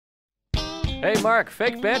Hey, Mark,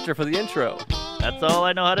 fake banter for the intro. That's all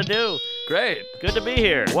I know how to do. Great. Good to be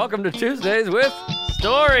here. Welcome to Tuesdays with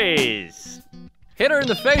Stories. Hit her in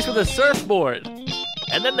the face with a surfboard.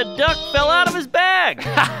 And then the duck fell out of his bag.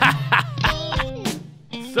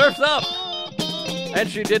 Surf's up. And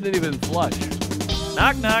she didn't even flush.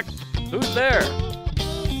 Knock, knock. Who's there?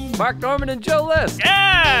 Mark Norman and Joe List.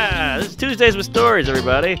 Yeah! This is Tuesdays with Stories,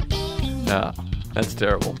 everybody. Ah, that's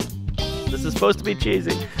terrible. This is supposed to be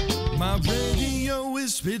cheesy. My radio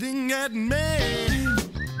is spitting at me.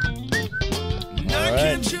 I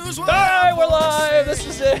can't choose what All right, I we're wanna live. say. This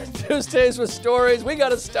is it. Tuesdays with Stories. We got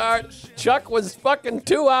to start. Chuck was fucking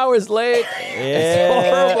 2 hours late. It's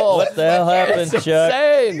horrible. What the hell happened, It's Chuck?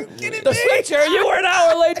 insane. kidding The me? switcher, you were an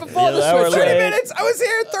hour late before You're the an hour switcher. late. 30 minutes. I was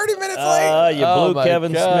here 30 minutes late. You Oh blew my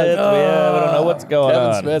Kevin God. Smith. Yeah, we don't know what's going Kevin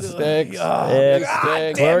on. Smith stinks. Yeah, Stinks.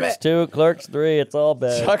 damn Clerks it. 2, Clerks 3, it's all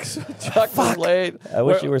bad. Chuck was late. I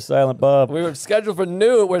wish you were Silent Bob. We were scheduled for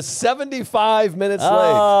noon. We're 75 minutes late.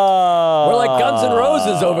 Oh. We're like Guns N'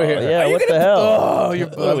 Roses over here. Yeah, what the hell? Oh, you're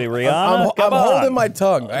what are we, Rihanna? I'm Come on. holding my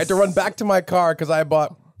tongue. I had to run back to my car because I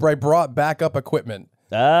brought backup equipment.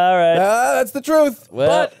 All right. That's the truth.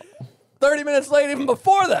 Well, But 30 minutes late even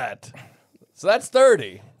before that. So that's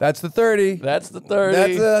 30. That's the 30. That's the 30.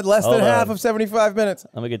 That's less Hold than half on. of 75 minutes.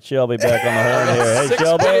 let me get Shelby back on the horn here. Hey,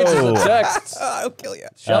 6 pages of Shelby. texts. I'll kill you.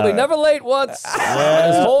 Shelby never late once.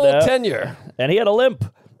 His whole yeah. tenure. And he had a limp.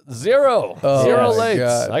 Zero. Oh, Zero my late.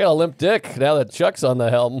 God. I got a limp dick now that Chuck's on the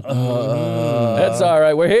helm. That's all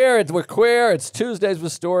right. We're here. We're queer. It's Tuesdays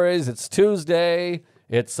with Stories. It's Tuesday.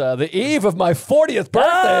 It's the eve of my 40th birthday,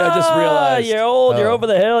 I just realized. You're old. You're over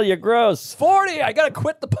the hill. You're gross. 40. I got to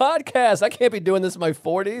quit the podcast. I can't be doing this in my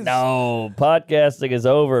 40s. No, podcasting is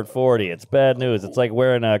over at 40. It's bad news. It's like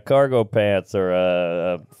wearing cargo pants or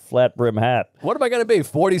a flat brim hat. What am I going to be,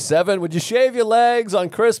 47? Would you shave your legs on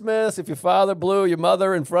Christmas if your father blew your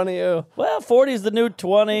mother in front of you? Well, 40 is the new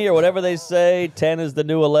 20 or whatever they say. 10 is the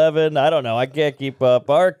new 11. I don't know. I can't keep up.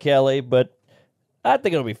 R. Kelly, but I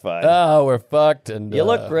think it'll be fine. Oh, we're fucked. And You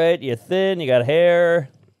look great. You're thin. You got hair.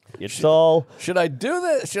 You're tall. Should I do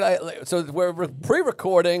this? Should I? So we're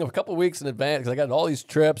pre-recording a couple weeks in advance because I got all these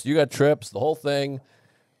trips. You got trips, the whole thing.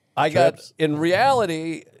 I Trips. got, in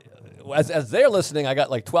reality, as they're listening, I got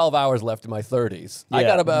like 12 hours left in my 30s. I Yeah.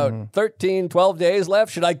 got about 13, 12 days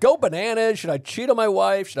left. Should I go bananas? Should I cheat on my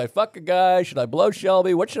wife? Should I fuck a guy? Should I blow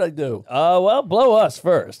Shelby? What should I do? Well, blow us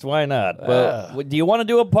first. Why not? But do you want to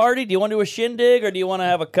do a party? Do you want to do a shindig, or do you want to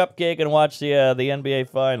have a cupcake and watch the NBA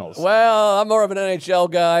Finals? Well, I'm more of an NHL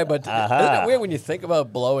guy, but isn't Aha. it weird when you think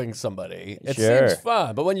about blowing somebody? It Sure. seems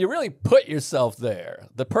fun, but when you really put yourself there,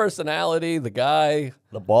 the personality, the guy,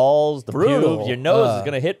 The balls, the Brutal. pubes. Your nose is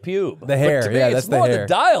going to hit pube. The hair. to me, Yeah, it's that's the more hair. the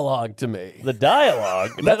dialogue to me. The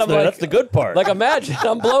dialogue. That's, I'm the, like- that's the good part. Like, imagine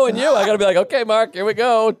I'm blowing you. I got to be like, okay, Mark, here we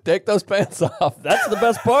go. Take those pants off. That's the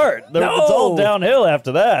best part. It's No. all downhill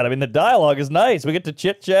after that. I mean, the dialogue is nice. We get to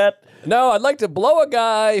chit chat. No, I'd like to blow a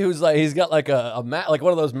guy who's like, he's got like like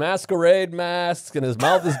one of those masquerade masks, and his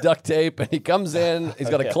mouth is duct tape, and he comes in, he's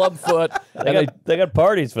got a club foot. They got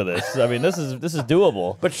parties for this. I mean, this is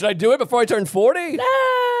doable. But should I do it before I turn 40?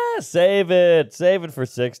 Save it. Save it for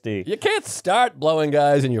 60. You can't start blowing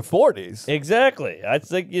guys in your 40s. Exactly. I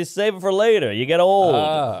think you save it for later. You get old.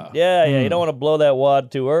 Ah. Yeah. You don't want to blow that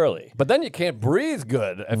wad too early. But then you can't breathe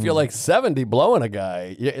good if you're like 70 blowing a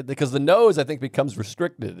guy, because the nose, I think, becomes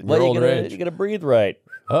restricted in your you older age. gotta breathe right.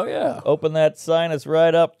 Oh, yeah. Open that sinus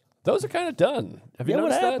right up. Those are kind of done. Have you Yeah, what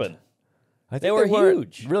noticed happened? that? I think They were weren't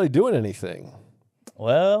huge. really doing anything.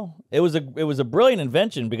 Well, it was a brilliant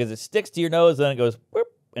invention because it sticks to your nose and then it goes whoop,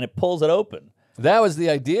 and it pulls it open. That was the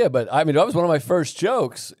idea, but I mean, that was one of my first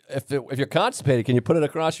jokes. If you're constipated, can you put it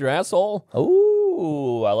across your asshole?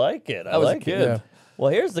 Ooh, I like it. I was a like kid. it. Yeah. Well,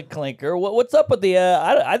 here's the clinker. What's up with the?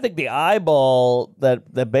 I think the eyeball,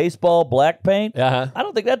 the baseball black paint. Uh-huh. I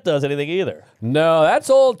don't think that does anything either. No, that's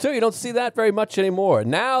old too. You don't see that very much anymore.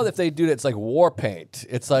 Now, if they do it, it's like war paint.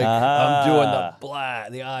 It's like I'm doing the black,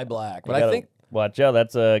 the eye black. But I Gotta think watch out.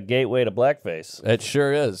 That's a gateway to blackface. it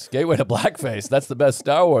sure is. Gateway to Blackface. That's the best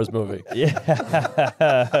Star Wars movie.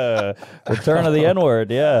 Yeah, Return of the N-word.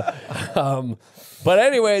 Yeah. But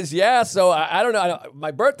anyways, yeah. So I don't know.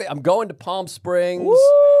 My birthday. I'm going to Palm Springs.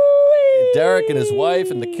 Derek and his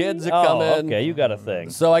wife and the kids are coming. Okay, you got a thing.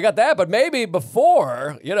 So I got that, but maybe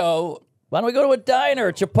before, Why don't we go to a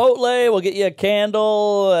diner, Chipotle? We'll get you a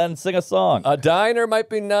candle and sing a song. a diner might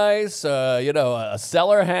be nice. A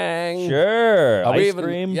cellar hang. Sure. We Ice even-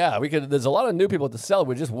 cream. Yeah, we could. There's a lot of new people at the cellar.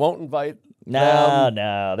 We just won't invite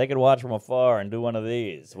No. They can watch from afar and do one of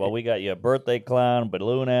these. Well, we got you a birthday clown,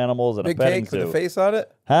 balloon animals, and Big a petting cake with zoo. the face on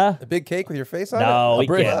it? Huh? A big cake with your face on it? No, we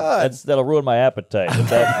bring- can't. That'll ruin my appetite. With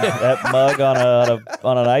that mug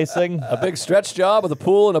on an icing. A big stretch job with a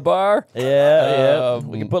pool and a bar. Yeah.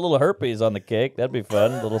 We can put a little herpes on the cake. That'd be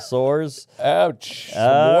fun. Little sores. Ouch. Some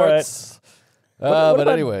All right. warts. What But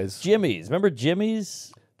about anyways, Jimmy's. Remember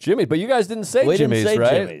Jimmy's? Jimmy, but you guys didn't say We didn't Jimmy's, say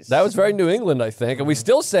right? Jimmy's. That was very New England, I think, and we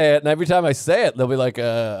still say it. And every time I say it, there'll be like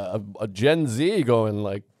a Gen Z going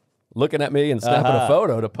like looking at me and snapping a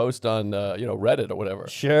photo to post on Reddit or whatever.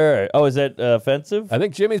 Sure. Oh, is that offensive? I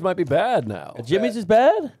think Jimmy's might be bad now. Jimmy's is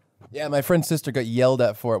bad? Yeah, my friend's sister got yelled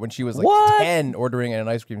at for it when she was like What? 10 ordering at an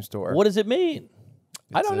ice cream store. What does it mean?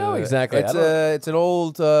 I don't know exactly. It's an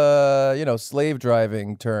old, slave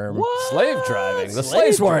driving term. What? Slave driving. The Slave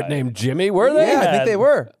slaves weren't driving. named Jimmy, were they? Yeah, I think they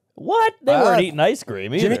were. What? They weren't eating ice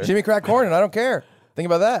cream either. Jimmy cracked corn, and I don't care. Think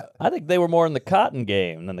about that. I think they were more in the cotton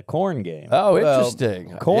game than the corn game. Oh, Well,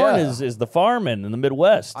 interesting. Corn Yeah. is the farming in the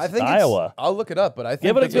Midwest. I think Iowa. I'll look it up, but I think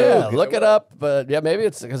Give it a that- go. Yeah, look it up. But yeah, maybe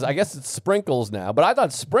it's because I guess it's sprinkles now. But I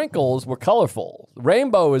thought sprinkles were colorful.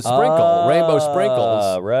 Rainbow is sprinkle. Rainbow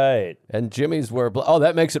sprinkles. Right. And Jimmy's were.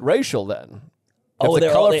 That makes it racial then. Oh, If the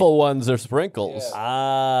they're all- colorful ones are sprinkles.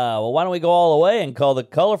 Well, why don't we go all the way and call the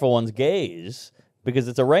colorful ones gays because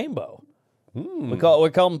it's a rainbow? We call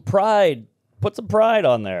them pride. Put some pride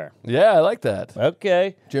on there. Yeah, I like that.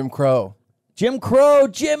 Okay. Jim Crow. Jim Crow,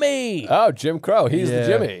 Jimmy. Oh, Jim Crow. He's the Yeah.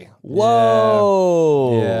 Jimmy.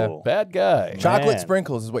 Whoa. Yeah. Bad guy. Chocolate Man.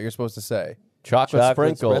 sprinkles is what you're supposed to say. Chocolate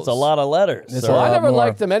sprinkles. That's a lot of letters. It's sir. a I lot never more.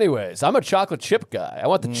 liked them anyways. I'm a chocolate chip guy. I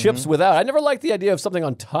want the chips without. I never liked the idea of something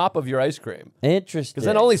on top of your ice cream. Interesting. Because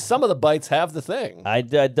then only some of the bites have the thing.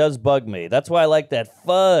 That does bug me. That's why I like that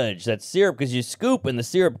fudge, that syrup, because you scoop and the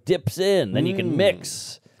syrup dips in. Then you can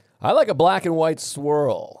mix. I like a black and white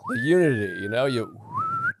swirl. The unity, you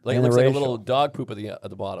like it looks like a little dog poop at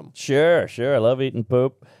the bottom. Sure. I love eating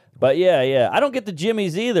poop. But yeah. I don't get the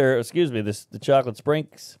Jimmy's either. Excuse me, the chocolate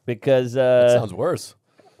sprinkles because Sounds worse.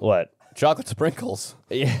 what? Chocolate sprinkles.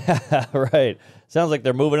 Yeah, right. Sounds like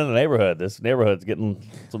they're moving in the neighborhood. This neighborhood's getting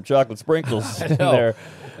some chocolate sprinkles in No. there.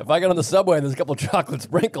 If I get on the subway and there's a couple chocolate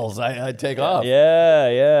sprinkles, I'd take off.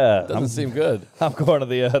 Yeah. Doesn't seem good. I'm going to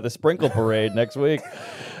the sprinkle parade next week.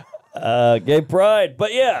 Gay pride.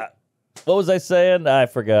 But yeah. What was I saying? I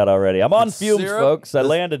forgot already. I'm on fumes, syrup? folks. I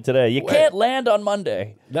landed today. You Wait. can't land on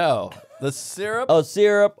Monday. No. The syrup. Oh,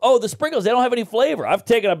 syrup. Oh, the sprinkles. They don't have any flavor. I've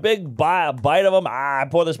taken a big bite of them. I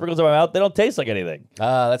pour the sprinkles in my mouth. They don't taste like anything.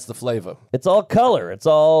 That's the flavor. It's all color. It's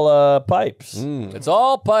all pipes. It's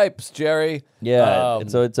all pipes, Jerry. Yeah, Um,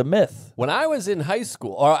 it's a myth. When I was in high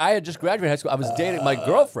school, or I had just graduated high school, I was dating my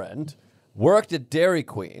girlfriend, worked at Dairy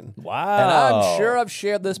Queen. Wow. And I'm sure I've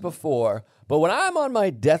shared this before, but when I'm on my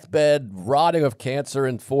deathbed, rotting of cancer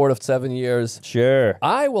in 4 to 7 years, Sure.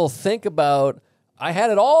 I will think about. I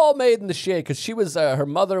had it all made in the shade because she was her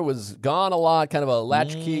mother was gone a lot, kind of a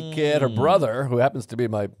latchkey kid. Her brother, who happens to be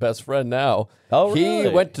my best friend now, Oh, he really?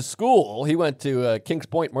 went to school. He went to Kings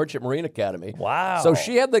Point Merchant Marine Academy. Wow. So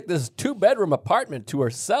she had like this 2-bedroom apartment to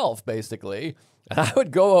herself, basically. And I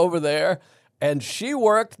would go over there. And she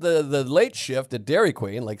worked the late shift at Dairy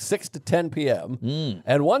Queen, like 6 to 10 p.m.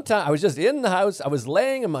 And one time, I was just in the house. I was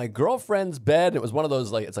laying in my girlfriend's bed. It was one of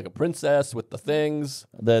those, like, it's like a princess with the things.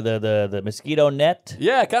 The mosquito net.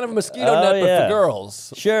 Yeah, kind of a mosquito Oh, net, but yeah. for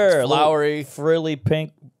girls. Sure. It's a little flowery. frilly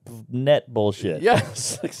pink net bullshit.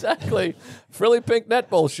 Yes, exactly. Frilly pink net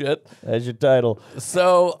bullshit. That's your title.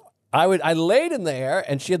 So I laid in there,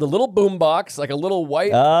 and she had the little boom box, like a little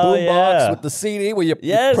white Oh, boom yeah. box with the CD where you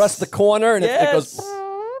Yes. press the corner and it goes,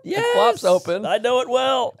 Yes. it flops open. I know it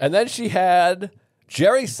well. And then she had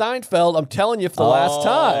Jerry Seinfeld, I'm telling you for the last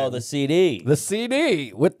time. Oh, the CD. The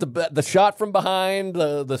CD with the shot from behind,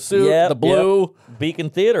 the suit, Yep, the blue. yep. Beacon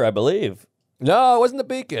Theater, I believe. No, it wasn't the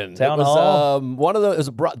Beacon. Town it was, Hall? one of the, it was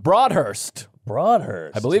Broadhurst.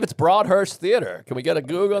 Broadhurst. I believe it's Broadhurst Theater. Can we get a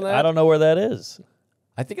Google on that? I don't know where that is.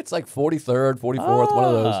 I think it's like 43rd, 44th, one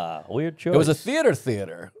of those. Weird choice. It was a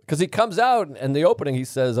theater. Because he comes out in the opening, he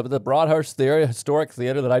says, of the Broadhurst Theater, historic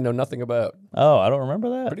theater that I know nothing about. Oh, I don't remember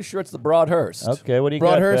that. Pretty sure it's the Broadhurst. Okay, what do you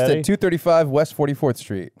Broadhurst got, Fatty? at 235 West 44th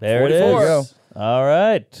Street. There it 44. is. All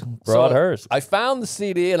right. So Broadhurst. I found the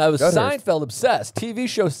CD, and I was Broadhurst. Seinfeld obsessed. TV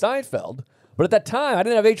show Seinfeld. But at that time, I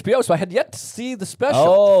didn't have HBO, so I had yet to see the special.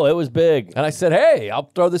 Oh, it was big. And I said, hey,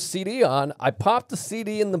 I'll throw this CD on. I popped the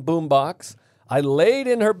CD in the boombox. I laid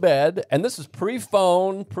in her bed, and this was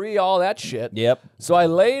pre-phone, pre-all that shit. Yep. So I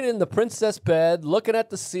laid in the princess bed, looking at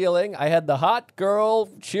the ceiling. I had the hot girl,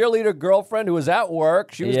 cheerleader girlfriend who was at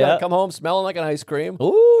work. She was going to come home smelling like an ice cream.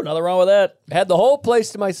 Ooh, nothing wrong with that. Had the whole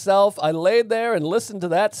place to myself. I laid there and listened to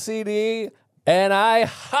that CD, and I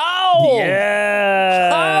howled.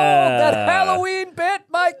 Yeah. Howled. That Halloween bit,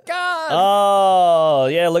 my God. Oh,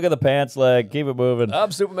 yeah, look at the pants leg. Keep it moving.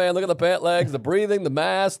 I'm Superman. Look at the pant legs, the breathing, the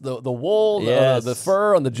mask, the wool, Yes. the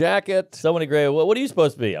fur on the jacket. So many great. What are you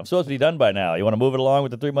supposed to be? I'm supposed to be done by now. You want to move it along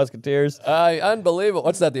with the Three Musketeers? Unbelievable.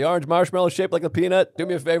 What's that? The orange marshmallow shaped like a peanut? Do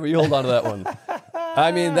me a favor. You hold on to that one.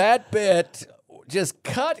 I mean, that bit just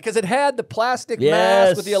cut because it had the plastic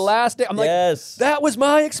mask with the elastic. I'm like, that was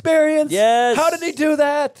my experience. Yes. How did he do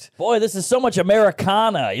that? Boy, this is so much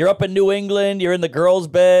Americana. You're up in New England. You're in the girl's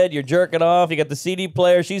bed. You're jerking off. You got the CD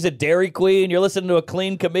player. She's a Dairy Queen. You're listening to a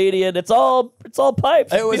clean comedian. It's all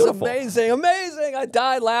pipes. It was beautiful. amazing. I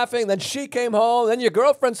died laughing. Then she came home. Then your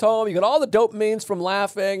girlfriend's home. You got all the dopamines from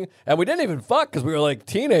laughing. And we didn't even fuck because we were like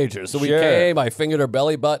teenagers. So we came. I fingered her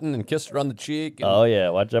belly button and kissed her on the cheek. Oh, yeah.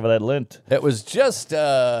 Watch out for that lint. It was just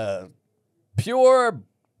pure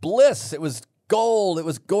bliss. It was gold. It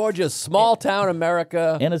was gorgeous. Small town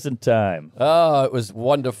America. Innocent time. Oh, it was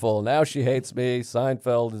wonderful. Now she hates me.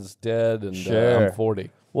 Seinfeld is dead, and I'm 40.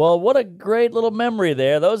 Well, what a great little memory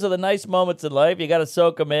there. Those are the nice moments in life. You got to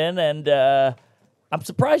soak them in. And I'm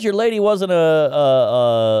surprised your lady wasn't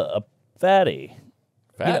a fatty.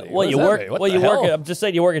 Fatty? Well, you work. I'm just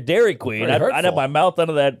saying, you work at Dairy Queen. I'd have my mouth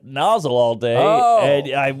under that nozzle all day,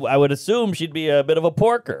 and I would assume she'd be a bit of a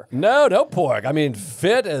porker. No pork. I mean,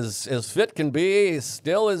 fit as fit can be.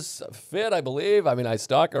 Still is fit, I believe. I mean, I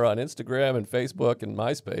stalk her on Instagram and Facebook and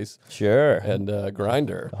MySpace. Sure. And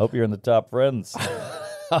Grindr. I hope you're in the top friends.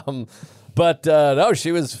 But no,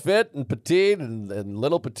 she was fit and petite and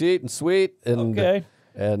little petite and sweet. And, okay.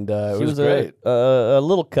 And it she was great. A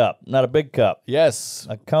little cup, not a big cup. Yes.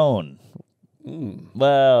 A cone.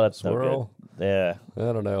 Well, that's Swirl. no good. Yeah.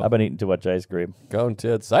 I don't know. I've been eating too much ice cream. Cone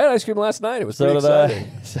tits. I had ice cream last night. It was pretty did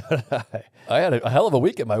exciting. So did I. I had a hell of a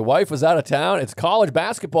weekend. My wife was out of town. It's college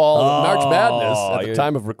basketball, March Madness at the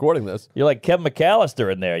time of recording this. You're like Kevin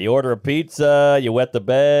McAllister in there. You order a pizza, you wet the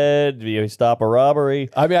bed, you stop a robbery.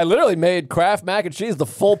 I mean, I literally made Kraft mac and cheese, the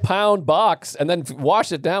full pound box, and then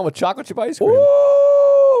washed it down with chocolate chip ice cream.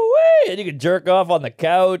 Woo-wee! And you can jerk off on the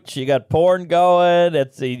couch. You got porn going.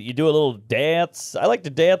 You do a little dance. I like to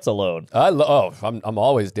dance alone. I'm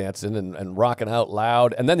always dancing and rocking out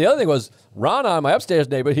loud. And then the other thing was, Rana, my upstairs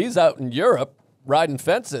neighbor, he's out in Europe riding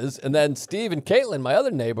fences. And then Steve and Caitlin, my other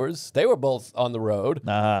neighbors, they were both on the road.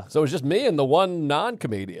 Uh-huh. So it was just me and the one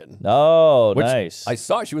non-comedian. Oh, which nice. I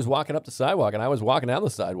saw she was walking up the sidewalk, and I was walking down the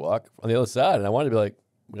sidewalk on the other side. And I wanted to be like,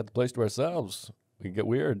 we got the place to ourselves. We can get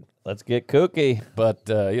weird. Let's get kooky. But,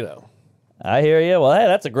 you know. I hear you. Well, hey,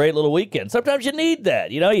 that's a great little weekend. Sometimes you need that.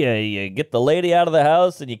 You know, you get the lady out of the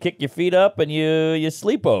house and you kick your feet up and you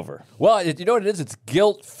sleep over. Well, you know what it is? It's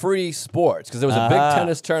guilt-free sports because there was a big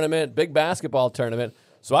tennis tournament, big basketball tournament.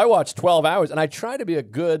 So I watched 12 hours, and I try to be a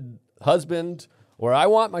good husband where I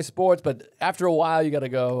want my sports, but after a while you got to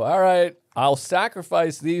go, all right, I'll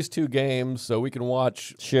sacrifice these two games so we can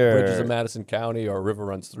watch Bridges of Madison County or River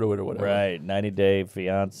Runs Through It or whatever. Right, 90 Day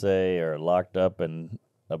Fiance or Locked Up in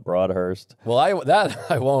a Broadhurst. Well, I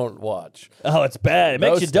won't watch. Oh, it's bad. It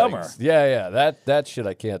makes you dumber. Yeah. That shit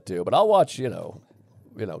I can't do. But I'll watch, you know,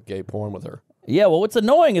 gay porn with her. Yeah, well, what's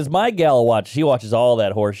annoying is my gal she watches all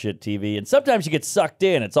that horseshit TV, and sometimes she gets sucked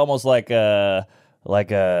in. It's almost like a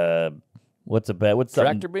what's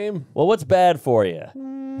Tractor beam? Well, what's bad for you?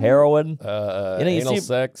 Heroin? Anal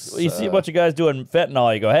sex. You see a bunch of guys doing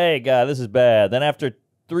fentanyl. You go, hey, God, this is bad. Then after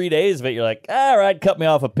 3 days of it, you're like, all right, cut me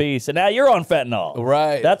off a piece. And now you're on fentanyl.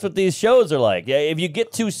 Right. That's what these shows are like. Yeah, if you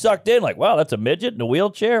get too sucked in, like, wow, that's a midget in a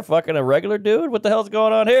wheelchair fucking a regular dude? What the hell's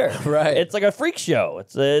going on here? Right. It's like a freak show.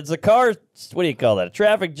 It's a car, what do you call that? A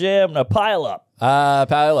traffic jam and a pile up.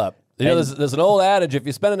 Pile up. You know, there's an old adage, if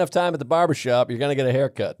you spend enough time at the barbershop, you're going to get a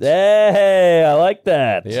haircut. Hey, I like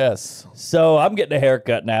that. Yes. So I'm getting a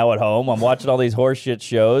haircut now at home. I'm watching all these horseshit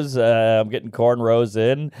shows. I'm getting cornrows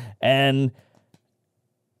in. And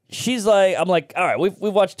she's like, I'm like, all right, we've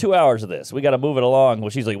watched 2 hours of this. We got to move it along. Well,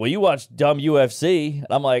 she's like, well, you watched dumb UFC. And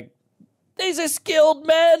I'm like, these are skilled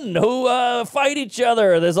men who fight each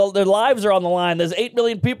other. Their lives are on the line. There's 8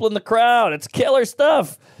 million people in the crowd. It's killer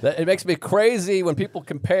stuff. It makes me crazy when people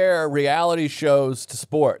compare reality shows to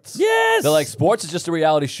sports. Yes. They're like, sports is just a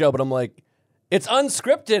reality show, but I'm like, it's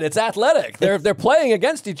unscripted. It's athletic. They're playing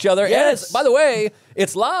against each other. Yes. And by the way,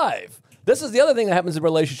 it's live. This is the other thing that happens in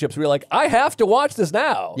relationships where you're like, I have to watch this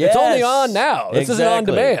now. It's only Yes. on now. This isn't on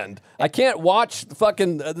Exactly. demand. I can't watch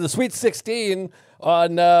fucking the Sweet 16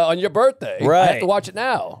 on your birthday. I have Right. to watch it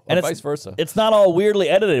now, or vice versa. It's not all weirdly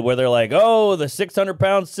edited where they're like, oh, the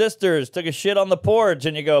 600-pound sisters took a shit on the porch,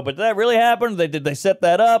 and you go, but did that really happen? Did they set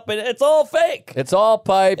that up? And it's all fake. It's all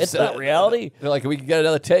pipes. It's not reality. They're like, we can get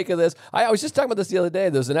another take of this. I was just talking about this the other day.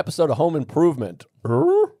 There's an episode of Home Improvement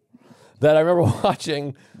that I remember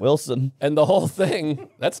watching, Wilson. and the whole thing,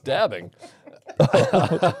 that's dabbing.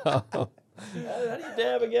 How do you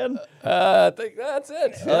dab again? I think that's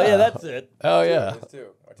it. Oh, yeah, that's it. Oh, yeah. Two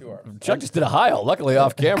arms. Chuck just did a Heil, luckily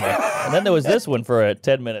off camera. And then there was this one for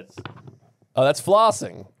 10 minutes. Oh, that's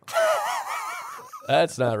flossing.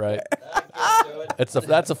 That's not right. That's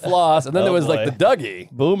a floss. And then there was like boy. the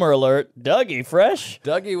Dougie. Boomer alert. Dougie, fresh?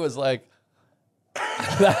 Dougie was like,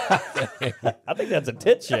 I think that's a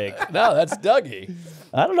tit shake. no, that's Dougie.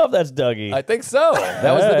 I don't know if that's Dougie. I think so.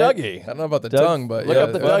 That was the All right. Dougie. I don't know about the tongue, but Look yeah,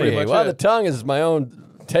 up the that's pretty Dougie. much Well, it. the tongue is my own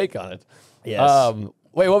take on it. Yes.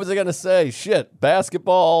 Wait, what was I going to say? Shit.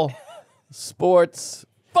 Basketball, sports.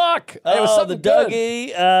 Fuck. It was Oh, the something good.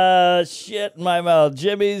 Dougie, shit in my mouth.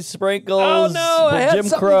 Jimmy's sprinkles. Oh, no, I had Jim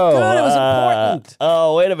something Crow. good. It was important.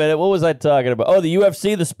 Oh, wait a minute. What was I talking about? Oh, the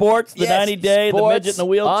UFC, the sports, the Yes, 90-day, the sports, midget in the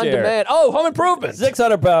wheelchair. On demand. Oh, Home Improvement.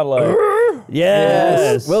 600-pound load.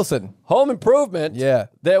 Yes. Wilson. Home Improvement. Yeah.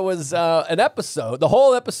 There was an episode. The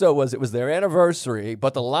whole episode was it was their anniversary,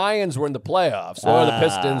 but the Lions were in the playoffs, or the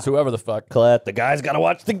Pistons, whoever the fuck. Colette, the guy's got to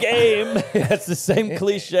watch the game. That's the same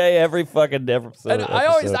cliche every fucking episode.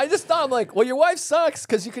 And I just thought, I'm like, well, your wife sucks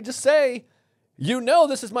because you could just say,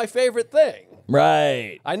 this is my favorite thing.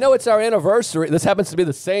 Right. I know it's our anniversary. This happens to be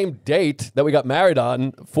the same date that we got married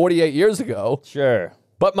on 48 years ago. Sure.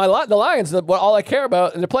 But the Lions, all I care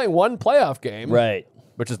about, and they're playing one playoff game, Right.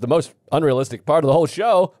 which is the most unrealistic part of the whole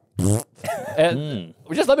show. And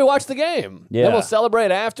just let me watch the game. Yeah. Then we'll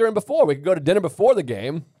celebrate after and before. We could go to dinner before the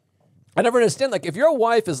game. I never understand. Like, if your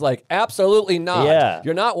wife is like, absolutely not, Yeah.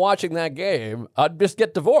 you're not watching that game, I'd just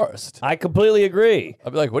get divorced. I completely agree.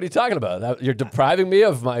 I'd be like, what are you talking about? You're depriving me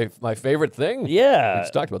of my favorite thing? Yeah. We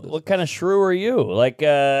just talked about this. What kind of shrew are you? Like,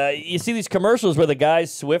 you see these commercials where the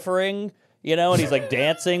guy's Swiffering, and he's like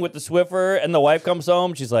dancing with the Swiffer, and the wife comes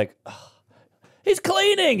home, she's like, "Ugh, he's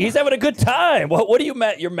cleaning. He's having a good time. What are you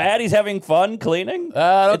mad? You're mad he's having fun cleaning?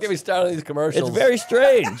 Don't get me started on these commercials. It's very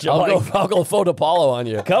strange. I'm like, I'll go phone Apollo on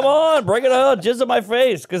you. come on, bring it on, jizz on my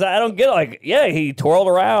face, because I don't get it. Like, yeah, he twirled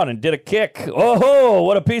around and did a kick. Oh,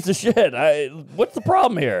 what a piece of shit. What's the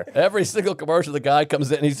problem here? Every single commercial, the guy comes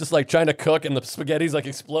in and he's just like trying to cook, and the spaghetti's like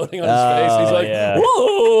exploding on his face. He's like, yeah.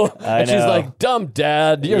 whoa! I And she's know. like, dumb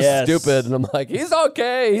dad, you're Yes. stupid. And I'm like, he's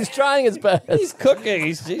okay. He's trying his best. He's cooking.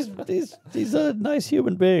 He's a nice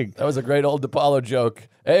human being. That was a great old DePaulo joke.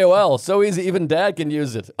 AOL, so easy, even dad can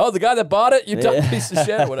use it. Oh, the guy that bought it? You dumb piece of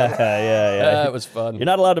shit. Whatever. Yeah. It was fun. You're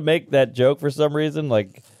not allowed to make that joke for some reason.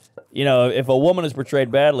 Like, if a woman is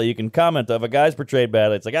portrayed badly, you can comment. If a guy's portrayed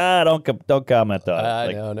badly, it's like, don't comment on it. I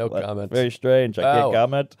Like, know, no what? comment. Very strange. I can't Oh.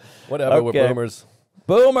 comment. Whatever, we're Okay. boomers.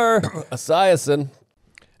 Boomer. Esiason.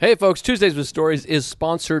 Hey folks, Tuesdays with Stories is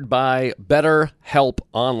sponsored by BetterHelp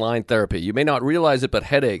Online Therapy. You may not realize it, but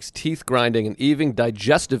headaches, teeth grinding, and even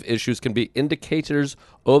digestive issues can be indicators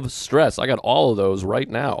of stress. I got all of those right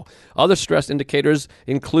now. Other stress indicators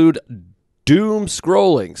include doom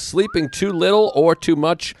scrolling, sleeping too little or too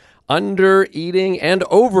much, under-eating, and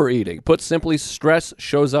overeating. Put simply, stress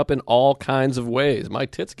shows up in all kinds of ways. My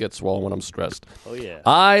tits get swollen when I'm stressed. Oh, yeah.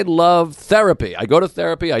 I love therapy. I go to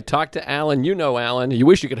therapy. I talk to Alan. You know Alan. You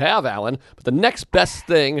wish you could have Alan. But the next best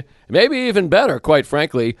thing, maybe even better, quite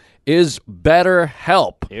frankly, is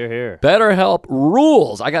BetterHelp. Hear, hear. BetterHelp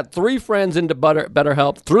rules. I got 3 friends into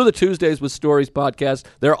BetterHelp through the Tuesdays with Stories podcast.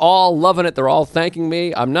 They're all loving it. They're all thanking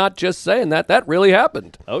me. I'm not just saying that. That really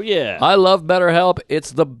happened. Oh, yeah. I love BetterHelp.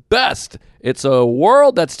 It's the best. It's a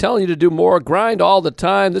world that's telling you to do more, grind all the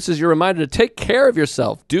time. This is your reminder to take care of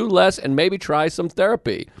yourself, do less, and maybe try some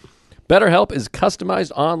therapy. BetterHelp is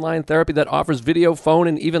customized online therapy that offers video, phone,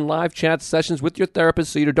 and even live chat sessions with your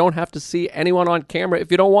therapist so you don't have to see anyone on camera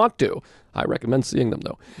if you don't want to. I recommend seeing them,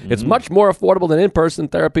 though. It's much more affordable than in-person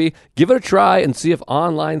therapy. Give it a try and see if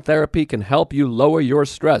online therapy can help you lower your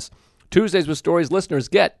stress. Tuesdays with Stories listeners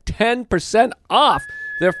get 10% off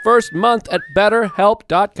their first month at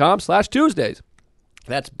BetterHelp.com/Tuesdays.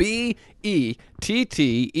 That's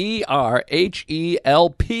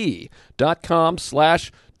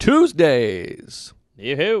BetterHelp.com/Tuesdays.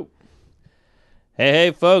 Yoo-hoo.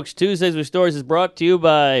 Hey, folks. Tuesdays with Stories is brought to you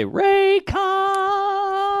by Raycon.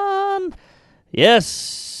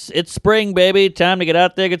 Yes, It's spring, baby. Time to get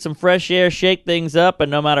out there, get some fresh air, shake things up,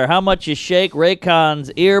 and no matter how much you shake, Raycon's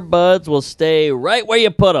earbuds will stay right where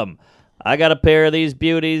you put them. I got a pair of these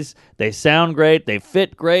beauties. They sound great. They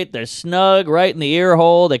fit great. They're snug right in the ear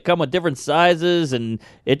hole. They come with different sizes, and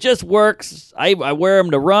it just works. I wear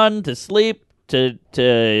them to run, to sleep,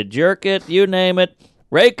 to jerk it, you name it.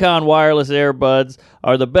 Raycon wireless earbuds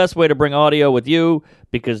are the best way to bring audio with you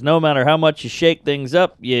because no matter how much you shake things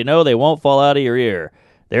up, you know they won't fall out of your ear.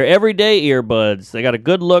 They're everyday earbuds. They got a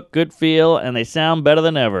good look, good feel, and they sound better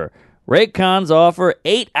than ever. Raycons offer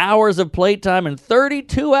 8 hours of playtime and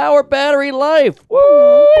 32-hour battery life.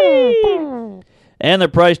 Woo! And they're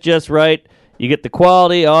priced just right. You get the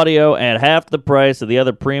quality audio at half the price of the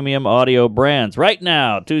other premium audio brands. Right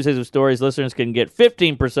now, Tuesdays with Stories listeners can get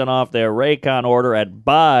 15% off their Raycon order at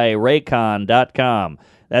buyraycon.com.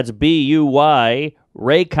 That's B-U-Y,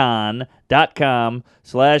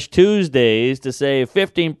 raycon.com/Tuesdays to save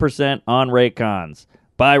 15% on Raycons.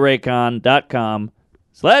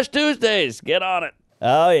 buyraycon.com/Tuesdays. Get on it.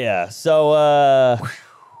 Oh, yeah. So,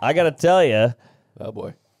 I got to tell you. Oh,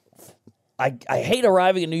 boy. I hate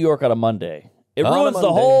arriving in New York on a Monday. It On a ruins the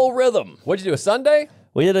Monday. whole rhythm. What'd you do, a Sunday?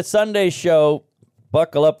 We did a Sunday show.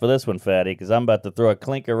 Buckle up for this one, Fatty, because I'm about to throw a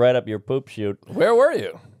clinker right up your poop chute. Where were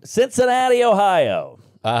you? Cincinnati, Ohio.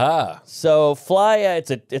 Aha. So fly.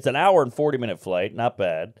 It's an hour and 40-minute flight. Not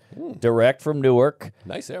bad. Direct from Newark.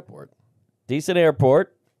 Nice airport. Decent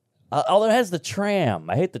airport. Although it has the tram.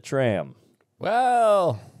 I hate the tram.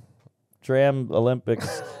 Well, Tram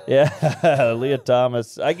Olympics. Yeah, Leah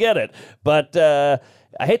Thomas. I get it. But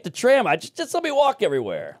I hate the tram. Just let me walk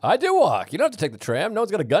everywhere. I do walk. You don't have to take the tram. No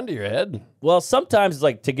one's got a gun to your head. Well, sometimes it's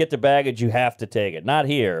like to get the baggage, you have to take it. Not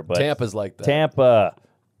here, but Tampa's like that. Tampa.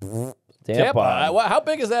 How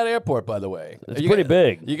big is that airport, by the way? It's pretty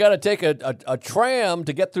big. You got to take a tram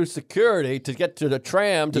to get through security, to get to the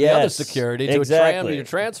tram to the other Yes, security, to a tram exactly. to your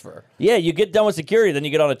transfer. Yeah, you get done with security, then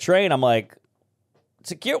you get on a train. I'm like,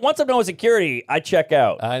 once I'm done with security, I check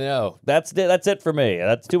out. I know. That's it for me.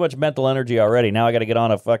 That's too much mental energy already. Now I got to get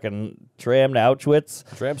on a fucking tram to Auschwitz.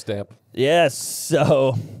 Tram stamp. Yes,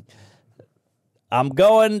 so I'm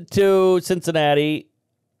going to Cincinnati.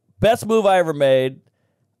 Best move I ever made.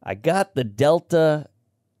 I got the Delta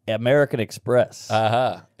American Express.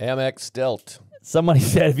 Aha. Amex Stelt. Somebody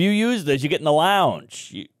said, if you use this, you get in the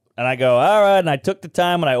lounge. And I go, all right. And I took the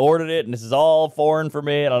time and I ordered it. And this is all foreign for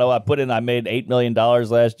me. I don't know. I made $8 million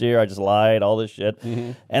last year. I just lied, all this shit.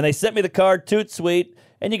 Mm-hmm. And they sent me the card, toot sweet.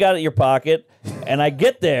 And you got it in your pocket. And I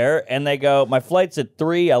get there and they go, my flight's at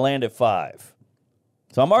 3. I land at 5.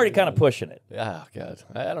 So I'm already kind of pushing it. Oh, God.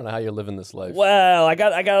 I don't know how you're living this life. Well, I got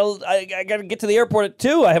to get to the airport at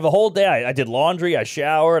 2. I have a whole day. I did laundry. I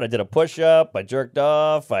showered. I did a push-up. I jerked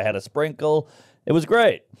off. I had a sprinkle. It was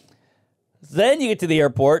great. Then you get to the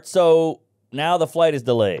airport, so now the flight is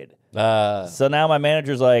delayed. So now my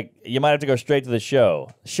manager's like, you might have to go straight to the show.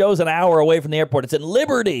 The show's an hour away from the airport. It's in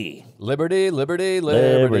Liberty. Liberty, liberty,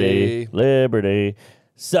 liberty. Liberty.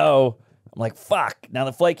 So I'm like, fuck. Now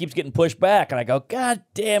the flight keeps getting pushed back, and I go, God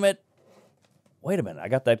damn it. Wait a minute. I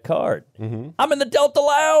got that card. Mm-hmm. I'm in the Delta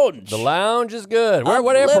Lounge. The lounge is good.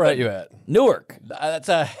 What airport are you at? Newark. That's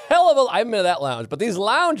a hell of a... I'm in that lounge, but these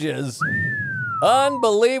lounges...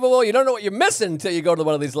 Unbelievable. You don't know what you're missing until you go to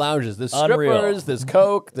one of these lounges. There's strippers, Unreal. There's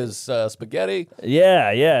Coke, there's spaghetti. Yeah,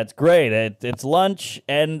 it's great. It's lunch,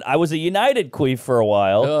 and I was a United queef for a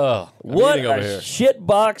while. Oh, what over a here.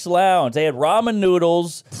 shitbox lounge. They had ramen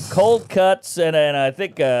noodles, cold cuts, and I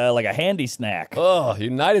think like a handy snack. Oh,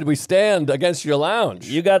 United we stand against your lounge.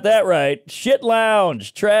 You got that right. Shit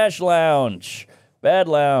lounge, trash lounge, bad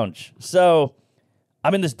lounge. So...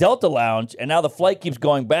 I'm in this Delta lounge, and now the flight keeps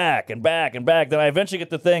going back and back and back. Then I eventually get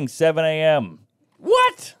the thing, 7 a.m.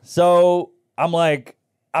 What? So I'm like,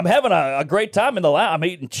 I'm having a great time in the lounge. I'm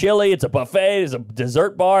eating chili. It's a buffet. There's a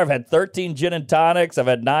dessert bar. I've had 13 gin and tonics. I've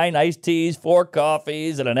had 9 iced teas, 4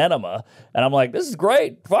 coffees, and an enema. And I'm like, this is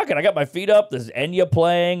great. Fuck it. I got my feet up. There's Enya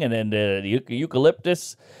playing, and then the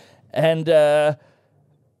eucalyptus. And I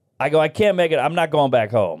go, I can't make it. I'm not going back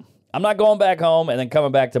home. I'm not going back home and then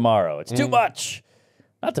coming back tomorrow. It's too much.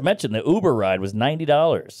 Not to mention the Uber ride was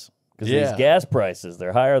 $90 because these gas prices,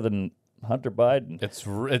 they're higher than Hunter Biden.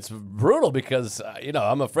 It's brutal because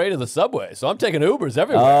I'm afraid of the subway, so I'm taking Ubers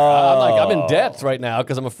everywhere. I'm in debt right now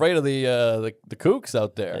because I'm afraid of the kooks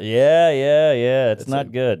out there. Yeah. It's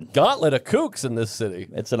not good. Gauntlet of kooks in this city.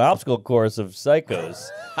 It's an obstacle course of psychos.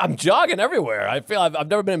 I'm jogging everywhere. I feel I've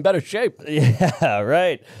never been in better shape. Yeah,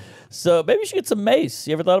 right. So maybe you should get some mace.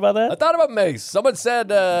 You ever thought about that? I thought about mace. Someone said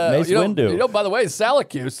Mace Windu. By the way,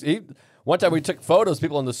 Salacuse, One time we took photos of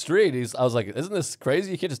people on the street. I was like, isn't this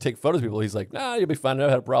crazy? You can't just take photos of people. He's like, nah, you'll be fine. I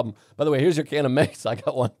never had a problem. By the way, here's your can of mace. I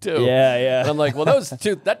got one too. Yeah. And I'm like, well,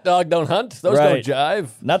 that dog don't hunt. Those Right. don't jive.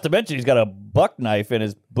 Not to mention he's got a buck knife in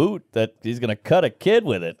his boot that he's going to cut a kid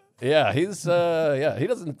with it. Yeah, he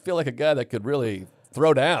doesn't feel like a guy that could really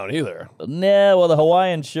throw down either. Nah, well, the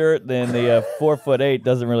Hawaiian shirt and the 4'8"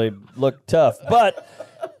 doesn't really look tough. But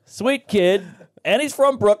sweet kid. And he's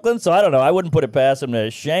from Brooklyn, so I don't know. I wouldn't put it past him to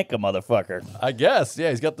shank a motherfucker. I guess. Yeah,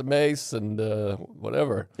 he's got the mace and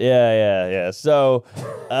whatever. Yeah. So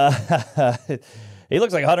he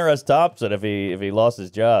looks like Hunter S. Thompson if he lost his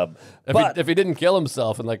job. If he didn't kill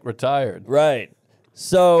himself and like retired. Right.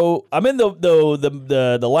 So I'm in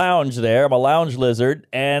the lounge there. I'm a lounge lizard,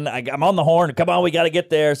 and I'm on the horn. Come on, we got to get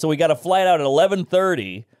there. So we got a flight out at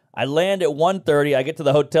 11:30. I land at 1:30. I get to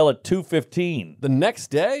the hotel at 2:15. The next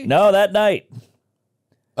day? No, that night.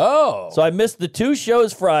 Oh. So I missed the 2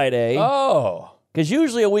 shows Friday. Oh. Because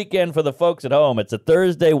usually a weekend for the folks at home, it's a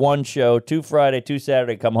Thursday, 1 show, 2 Friday, 2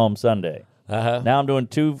 Saturday, come home Sunday. Uh-huh. Now I'm doing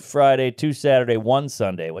 2 Friday, 2 Saturday, 1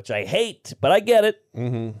 Sunday, which I hate, but I get it.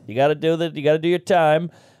 Mm-hmm. You got to do that. You got to do your time.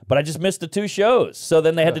 But I just missed the 2 shows. So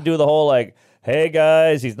then they had to do the whole like, hey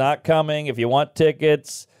guys, he's not coming. If you want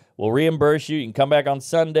tickets, we'll reimburse you. You can come back on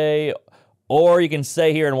Sunday, or you can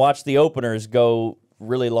stay here and watch the openers go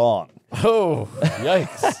really long. Oh,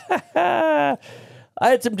 yikes. I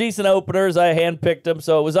had some decent openers. I handpicked them,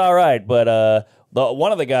 so it was all right. But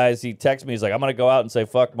one of the guys, he texted me. He's like, I'm going to go out and say,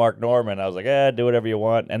 fuck Mark Norman. I was like, do whatever you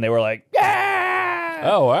want. And they were like, yeah.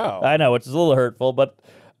 Oh, wow. I know, which is a little hurtful, but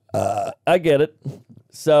I get it.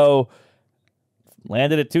 So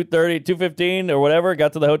landed at 2:30, 2:15 or whatever.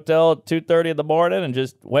 Got to the hotel at 2:30 in the morning and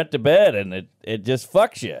just went to bed. And it just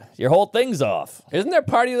fucks you. Your whole thing's off. Isn't there a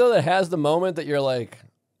party, though, that has the moment that you're like,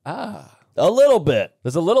 A little bit.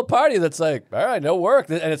 There's a little party that's like, all right, no work,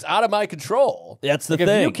 and it's out of my control. That's the like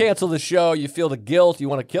thing. If you cancel the show, you feel the guilt, you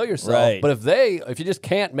want to kill yourself. Right. But if you just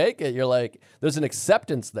can't make it, you're like, there's an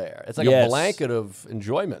acceptance there. It's like Yes. a blanket of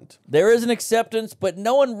enjoyment. There is an acceptance, but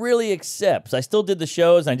no one really accepts. I still did the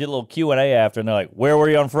shows, and I did a little Q&A after, and they're like, where were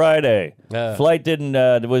you on Friday? Flight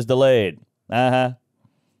was delayed. Uh-huh.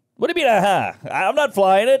 What do you mean, I'm not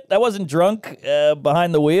flying it. I wasn't drunk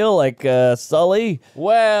behind the wheel like Sully.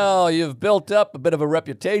 Well, you've built up a bit of a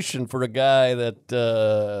reputation for a guy that,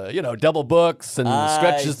 double books and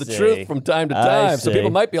stretches the see. truth from time to I time. So see.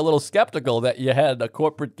 people might be a little skeptical that you had a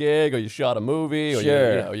corporate gig or you shot a movie or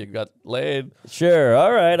Sure. you got laid. Sure.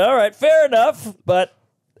 All right. Fair enough. But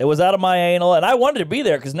it was out of my anal, and I wanted to be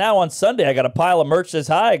there because now on Sunday I got a pile of merch this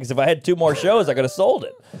high because if I had 2 more shows, I could have sold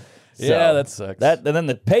it. Yeah, that sucks. And then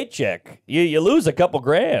the paycheck, you lose a couple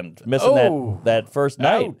grand missing that first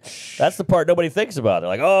night. Ouch. That's the part nobody thinks about. They're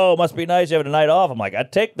like, oh, must be nice having a night off. I'm like,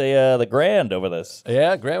 I'd take the grand over this.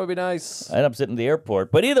 Yeah, Grant would be nice. I end up sitting in the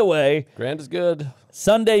airport. But either way, Grant is good.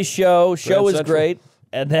 Sunday show was Central. great.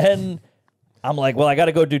 And then I'm like, well, I got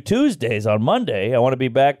to go do Tuesdays on Monday. I want to be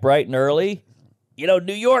back bright and early. You know,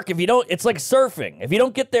 New York, it's like surfing. If you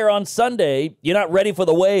don't get there on Sunday, you're not ready for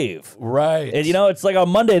the wave. Right. And, it's like on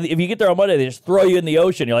Monday, if you get there on Monday, they just throw you in the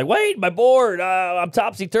ocean. You're like, wait, my board, I'm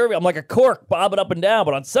topsy-turvy. I'm like a cork bobbing up and down.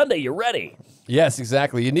 But on Sunday, you're ready. Yes,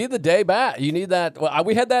 exactly. You need the day back. You need that. Well,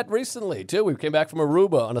 we had that recently, too. We came back from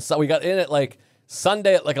Aruba on we got in at like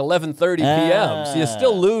Sunday at like 11:30 p.m. So you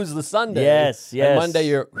still lose the Sunday. Yes. And Monday,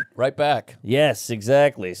 you're right back. Yes,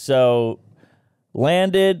 exactly. So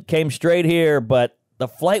landed, came straight here, but the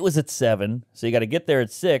flight was at 7, so you got to get there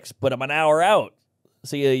at 6, but I'm an hour out.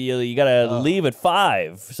 So you got to leave at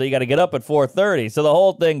 5, so you got to get up at 4:30. So the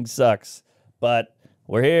whole thing sucks. But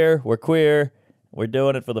we're here, we're queer, we're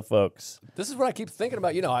doing it for the folks. This is what I keep thinking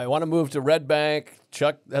about. I want to move to Red Bank.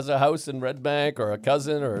 Chuck has a house in Red Bank, or a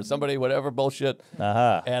cousin, or somebody, whatever bullshit.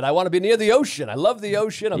 And I want to be near the ocean. I love the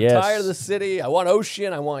ocean. I'm tired of the city. I want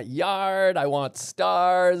ocean. I want yard. I want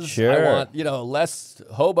stars. Sure. I want, less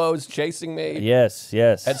hobos chasing me. Yes.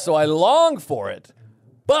 And so I long for it.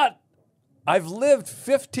 But I've lived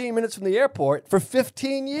 15 minutes from the airport for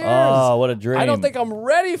 15 years. Oh, what a dream. I don't think I'm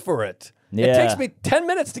ready for it. Yeah. It takes me 10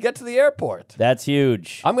 minutes to get to the airport. That's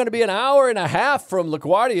huge. I'm going to be an hour and a half from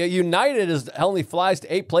LaGuardia. United only flies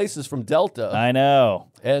to 8 places from Delta. I know.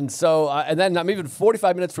 And so, and then I'm even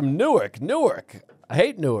 45 minutes from Newark. I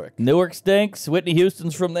hate Newark. Newark stinks. Whitney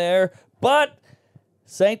Houston's from there. But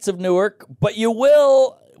Saints of Newark. But you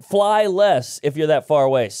will fly less if you're that far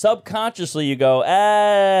away. Subconsciously, you go,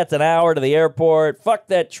 it's an hour to the airport. Fuck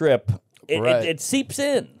that trip. It seeps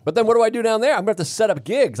in. But then what do I do down there? I'm going to have to set up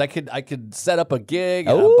gigs. I could set up a gig,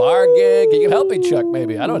 a bar gig. You can help me, Chuck,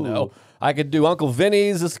 maybe. I don't know. I could do Uncle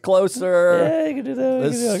Vinny's is closer. Yeah, you can do that. You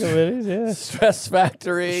can do Uncle Vinny's, yeah. Stress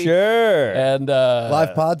Factory. Sure. And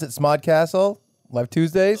Live pods at Smod Castle. Live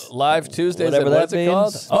Tuesdays. Live Tuesdays. Whatever at, that what's it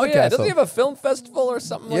called? means. Oh, yeah. Castle. Doesn't he have a film festival or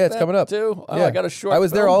something like that? Yeah, it's coming up too. Oh, yeah. I got a short I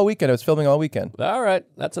was there film. all weekend. I was filming all weekend. All right.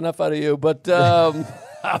 That's enough out of you. But I'm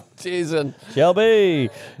teasing. Shelby.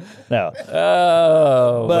 No.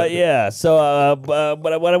 Oh. But yeah, so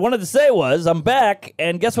what I wanted to say was I'm back,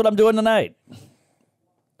 and guess what I'm doing tonight?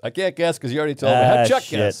 I can't guess because you already told me. Have Chuck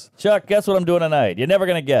Shit. guess. Chuck, guess what I'm doing tonight? You're never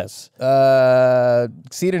going to guess.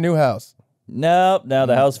 See a new house. No,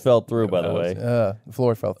 the house fell through, by the way. The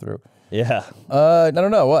floor fell through. Yeah. I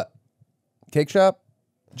don't know. What? Cake shop?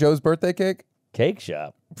 Joe's birthday cake? Cake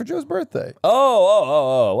shop. For Joe's birthday.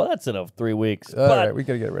 Oh. Well, that's in 3 weeks. All But right, we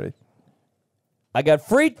got to get ready. I got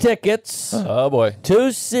free tickets Oh, boy.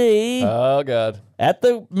 to see Oh, God. at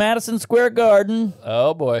the Madison Square Garden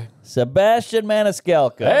Oh, boy. Sebastian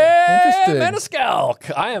Maniscalco. Hey, Interesting.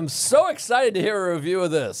 Maniscalco. I am so excited to hear a review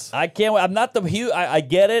of this. I can't wait. I'm not the huge. I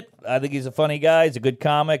get it. I think he's a funny guy. He's a good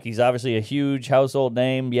comic. He's obviously a huge household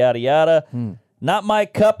name, yada, yada. Not my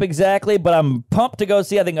cup exactly, but I'm pumped to go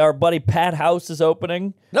see. I think our buddy Pat House is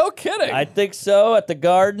opening. No kidding. I think so at the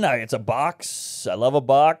Garden. It's a box. I love a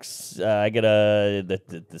box. I get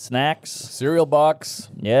the snacks. Cereal box.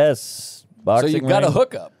 Yes. So Boxing you got a ring.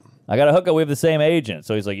 hookup. I got a hookup. We have the same agent.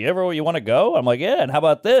 So he's like, you want to go? I'm like, yeah. And how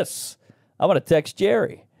about this? I'm going to text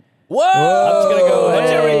Jerry. Whoa! I'm just going to go, What's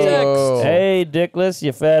Jerry hey, text? hey, Dickless,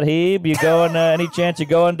 you fat heeb. You going, any chance you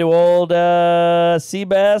going to old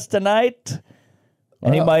Seabass tonight?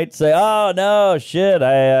 And he might say, "Oh no, shit!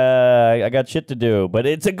 I got shit to do." But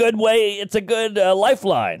it's a good way. It's a good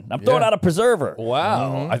lifeline. I'm throwing Yeah. out a preserver.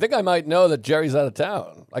 Wow. I think I might know that Jerry's out of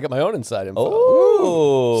town. I got my own inside info.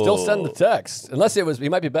 Ooh. Still send the text. Unless he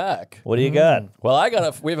might be back. What do you got? Well,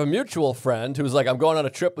 we have a mutual friend who's like, I'm going on a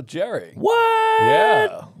trip with Jerry. What?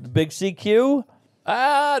 Yeah. The big CQ.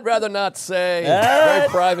 I'd rather not say. Ah. Very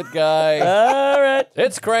private guy. All right.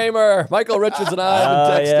 It's Kramer. Michael Richards and I have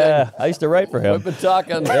been texting. Yeah. I used to write for We've him. been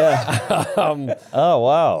talking. Oh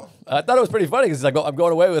wow. I thought it was pretty funny because I'm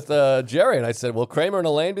going away with Jerry, and I said, "Will Kramer and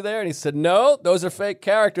Elaine be there?" And he said, "No, those are fake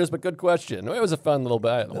characters, but good question." It was a fun little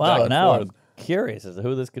back Wow. and Now forth. I'm curious as to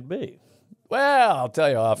who this could be. Well, I'll tell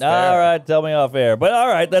you off. All right, tell me off air. But all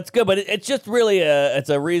right, that's good. But it's just really it's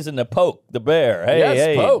a reason to poke the bear. Hey, Yes,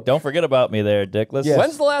 hey, poke. don't forget about me there, Dickless. Yes.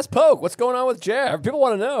 When's the last poke? What's going on with Jerry? People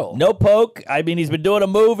want to know. No poke. I mean, he's been doing a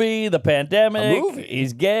movie, the pandemic. A movie?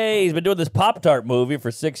 He's gay. He's been doing this Pop-Tart movie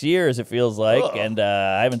for 6 years, it feels like. Ugh. And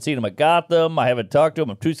I haven't seen him at Gotham. I haven't talked to him.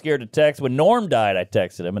 I'm too scared to text. When Norm died, I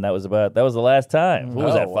texted him, and that was the last time. What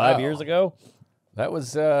was Oh, that, 5 wow. years ago? That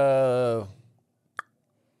was a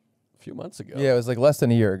few months ago. Yeah, it was like less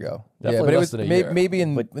than a year ago. Definitely yeah, but it less was than a year. maybe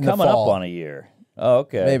in But the coming up fall. on a year. Oh,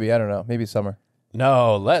 okay. Maybe, I don't know. Maybe summer.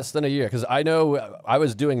 No, less than a year. Because I know I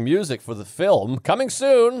was doing music for the film coming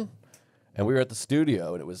soon, and we were at the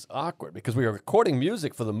studio, and it was awkward because we were recording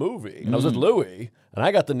music for the movie, and I was with Louie, and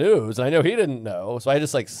I got the news, and I know he didn't know, so I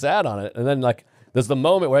just like sat on it, and then like there's the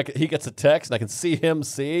moment where he gets a text, and I can see him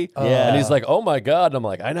see, Yeah. and he's like, "Oh my god!" And I'm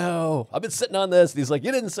like, "I know, I've been sitting on this." And he's like,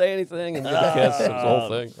 "You didn't say anything," and give a kiss. It was the whole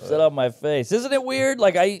thing. Sit on my face. Isn't it weird?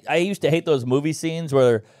 Like I used to hate those movie scenes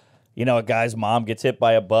where, a guy's mom gets hit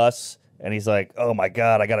by a bus and he's like, "Oh my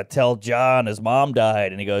God, I gotta tell John his mom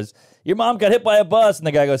died." And he goes, "Your mom got hit by a bus." And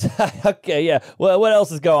the guy goes, "Okay, yeah. Well, what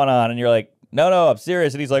else is going on?" And you're like, No, I'm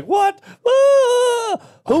serious. And he's like, "What? Ah!"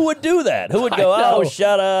 Who would do that? Who would go, I know. "Oh,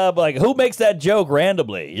 shut up"? Like, who makes that joke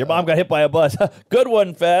randomly? Your mom got hit by a bus. Good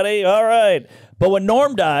one, fatty. All right. But when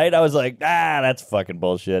Norm died, I was like, that's fucking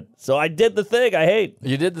bullshit. So I did the thing I hate.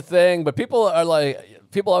 You did the thing, but people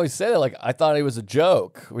always say that, like, I thought it was a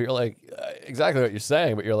joke. We were like, exactly what you're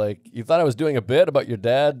saying, but you're like, you thought I was doing a bit about your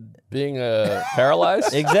dad being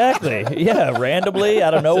paralyzed? Exactly. Yeah, randomly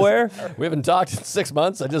out of nowhere. We haven't talked in 6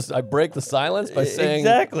 months. I break the silence by saying,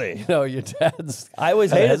 Exactly. your dad's. I always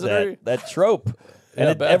hated that trope. And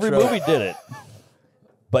Yeah, bad every trope. movie did it.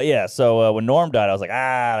 But yeah, so when Norm died, I was like,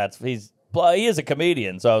 he is a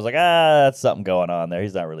comedian. So I was like, that's something going on there.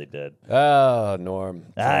 He's not really dead. Oh, Norm.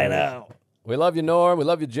 I know. We love you, Norm. We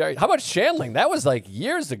love you, Jerry. How about Shandling? That was like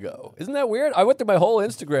years ago. Isn't that weird? I went through my whole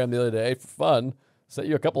Instagram the other day for fun. Sent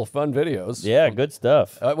you a couple of fun videos. Yeah, good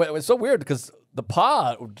stuff. It was so weird because the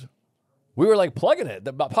pod, we were like plugging it.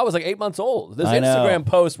 The pod was like 8 months old. This I know. Instagram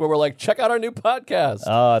post where we're like, check out our new podcast.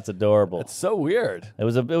 Oh, it's adorable. It's so weird. It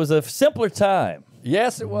was a simpler time.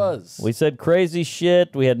 Yes, it was. We said crazy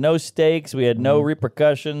shit. We had no stakes. We had no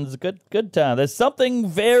repercussions. Good time. There's something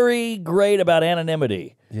very great about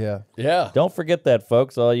anonymity. Yeah. Yeah. Don't forget that,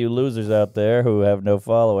 folks, all you losers out there who have no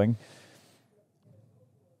following.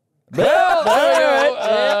 Well,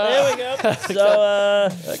 There we go.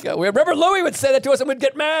 So, remember Louis would say that to us and we'd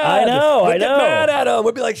get mad. I know. We'd get mad at him.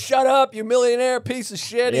 We'd be like, shut up, you millionaire piece of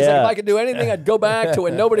shit. He's like, Yeah. if I could do anything, I'd go back to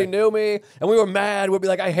when nobody knew me. And we were mad. We'd be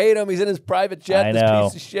like, I hate him. He's in his private jet, I this know.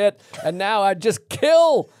 piece of shit. And now I'd just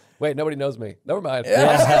kill. Wait, nobody knows me. Never mind.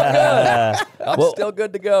 I'm still good. I'm still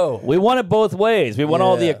good to go. we want it both ways. We want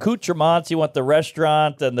all the Yeah. accoutrements. You want the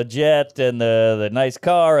restaurant and the jet and the nice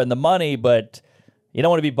car and the money, but you don't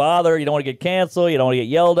want to be bothered. You don't want to get canceled. You don't want to get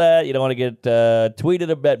yelled at. You don't want to get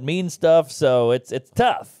tweeted about mean stuff. So it's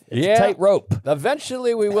tough. It's a tightrope.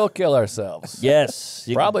 Eventually, we will kill ourselves. Yes.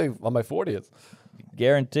 You Probably on my 40th.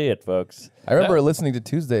 guarantee it, folks. I remember listening to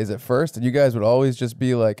Tuesdays at first, and you guys would always just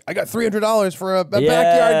be like, I got $300 for a backyard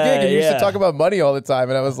gig. And you used to talk about money all the time.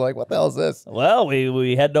 And I was like, what the hell is this? Well,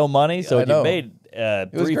 we had no money, so I if you know. made was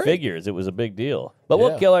 3 great. figures, it was a big deal. But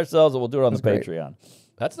we'll Yeah. kill ourselves and we'll do it on the great. Patreon.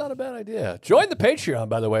 That's not a bad idea. Join the Patreon,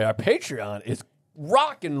 by the way. Our Patreon is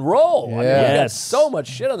rock and roll. I mean, we got Yes. so much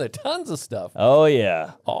shit on there. Tons of stuff. Oh,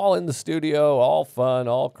 yeah. All in the studio, all fun,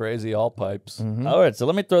 all crazy, all pipes. All right, so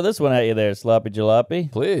let me throw this one at you there, Sloppy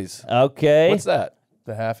Jalopy. Please. Okay. What's that?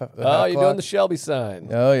 The half. Oh, you're doing the Shelby sign.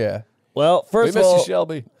 Oh, yeah. Well, We first miss of all, you,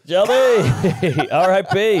 Shelby. Shelby,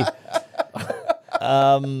 R.I.P.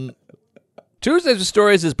 Tuesdays with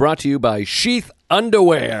Stories is brought to you by Sheath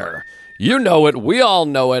Underwear. You know it. We all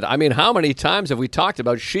know it. I mean, how many times have we talked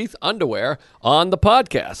about Sheath Underwear on the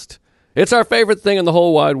podcast? It's our favorite thing in the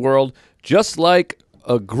whole wide world. Just like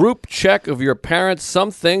a group check of your parents,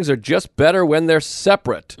 some things are just better when they're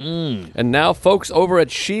separate. And now folks over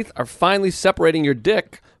at Sheath are finally separating your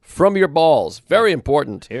dick from your balls. Very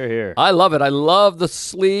important. Here, here. I love it. I love the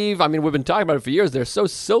sleeve. I mean, we've been talking about it for years. They're so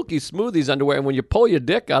silky smooth, these underwear. And when you pull your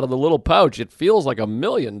dick out of the little pouch, it feels like $1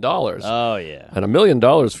 million. Oh, yeah. And $1 million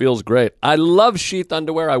feels great. I love Sheath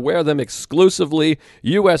underwear. I wear them exclusively.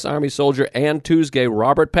 U.S. Army soldier and Tuesday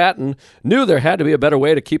Robert Patton knew there had to be a better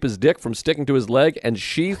way to keep his dick from sticking to his leg, and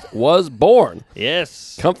Sheath was born.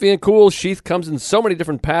 Yes. Comfy and cool, Sheath comes in so many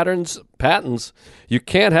different patterns. You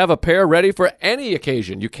can't have a pair ready for any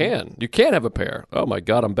occasion. You can have a pair. Oh my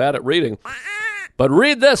God, I'm bad at reading. But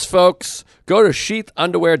read this, folks. Go to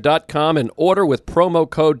sheathunderwear.com and order with promo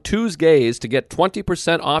code TUESGAYS to get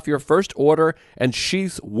 20% off your first order and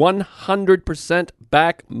Sheath's 100%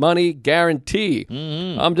 back money guarantee.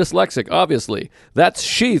 I'm dyslexic, obviously. That's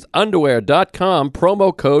sheathunderwear.com,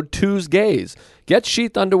 promo code TUESGAYS. Get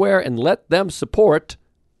Sheath Underwear and let them support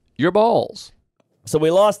your balls. So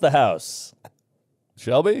we lost the house.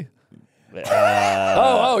 Shelby? The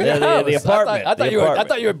The apartment. I thought The you were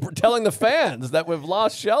apartment. telling the fans that we've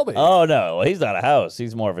lost Shelby. Oh no, well, he's not a house.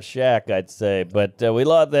 He's more of a shack, I'd say. But we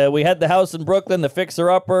had the house in Brooklyn, the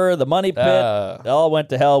fixer-upper, the money pit. It all went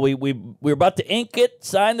to hell. We were about to ink it,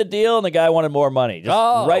 sign the deal, and the guy wanted more money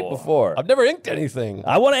just right before. I've never inked anything.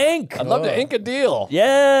 I want to ink. I'd love to ink a deal.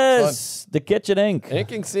 Yes, the kitchen ink.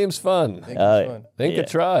 Inking seems fun. Fun. Ink a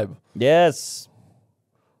tribe. Yes.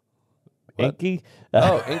 Inky.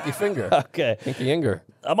 Oh, Inky Finger. Okay. Inky Inger.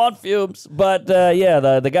 I'm on fumes, but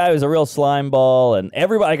the guy was a real slime ball, and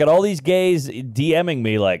everybody, I got all these gays DMing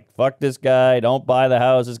me like, "Fuck this guy! Don't buy the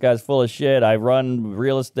house. This guy's full of shit. I run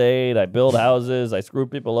real estate. I build houses. I screw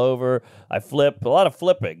people over. I flip. A lot of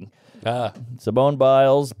flipping. Simone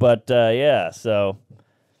Biles, but so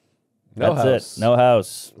No that's house. it. No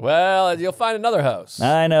house. Well, you'll find another house.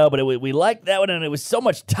 I know, but we liked that one, and it was so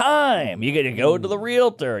much time. You got to go to the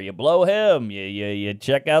realtor, you blow him, you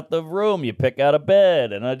check out the room, you pick out a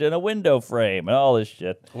bed and a window frame and all this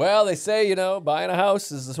shit. Well, they say, buying a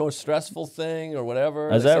house is the most stressful thing or whatever.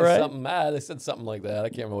 Is They that say right? They said something like that. I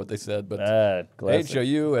can't remember what they said, but Classic.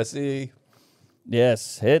 HOUSE.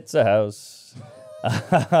 Yes, it's a house.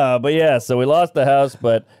 But yeah, so we lost the house,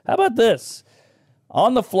 but how about this?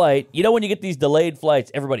 On the flight, when you get these delayed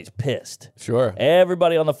flights, everybody's pissed. Sure.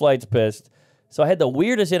 Everybody on the flight's pissed. So I had the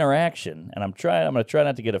weirdest interaction, and I'm going to try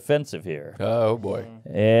not to get offensive here. Oh, boy.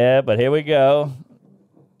 Yeah, but here we go.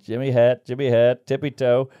 Jimmy hat, tippy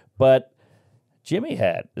toe. But Jimmy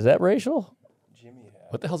hat, is that racial?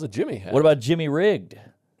 What the hell's a Jimmy hat? What about Jimmy rigged?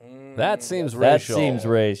 That seems That racial. seems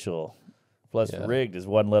racial. Plus, Yeah. rigged is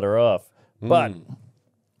one letter off. But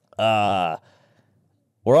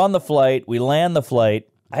we're on the flight. We land the flight.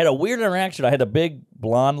 I had a weird interaction. I had a big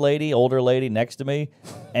blonde lady, older lady next to me,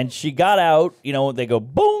 and she got out. They go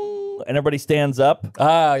boom, and everybody stands up.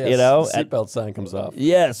 Yes. The seatbelt sign comes off.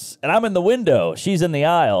 Yes, and I'm in the window. She's in the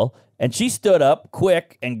aisle, and she stood up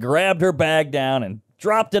quick and grabbed her bag down and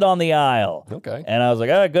dropped it on the aisle. Okay. And I was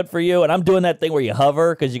like, good for you. And I'm doing that thing where you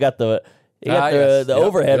hover because you got the Yes. the Yep,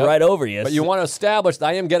 overhead yep. right over you. But you want to establish that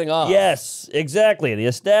I am getting off. Yes, exactly. The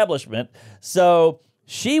establishment. So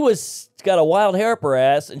She was got a wild hair up her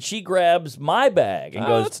ass, and she grabs my bag and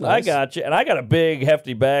goes, that's nice. I got you. And I got a big,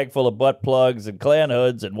 hefty bag full of butt plugs and Klan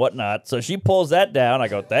hoods and whatnot. So she pulls that down. I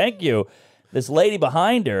go, thank you. This lady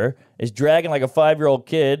behind her is dragging like a 5-year-old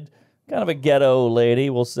kid, kind of a ghetto lady,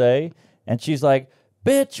 we'll say. And she's like,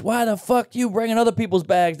 bitch, why the fuck you bringing other people's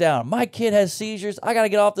bags down? My kid has seizures. I got to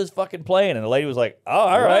get off this fucking plane. And the lady was like, oh,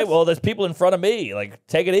 all right. Well, there's people in front of me. Like,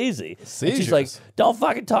 take it easy. Seizures. And she's like, don't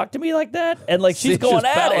fucking talk to me like that. And, like, she's going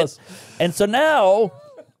at Palace. it. And so now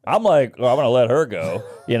I'm like, well, I'm going to let her go,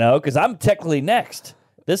 because I'm technically next.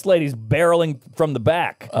 This lady's barreling from the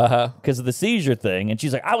back because of the seizure thing. And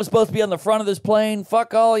she's like, I was supposed to be on the front of this plane.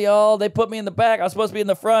 Fuck all y'all. They put me in the back. I was supposed to be in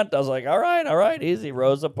the front. I was like, all right, easy,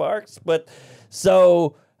 Rosa Parks. But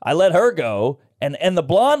so I let her go. And the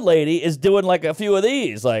blonde lady is doing like a few of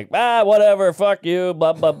these, like, whatever, fuck you,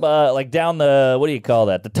 blah, blah, blah, like down the, what do you call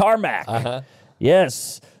that? The tarmac.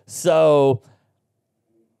 Yes. So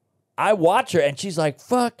I watch her, and she's like,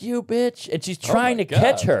 fuck you, bitch. And she's trying to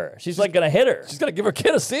catch her. She's like going to hit her. She's going to give her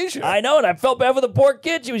kid a seizure. I know, and I felt bad for the poor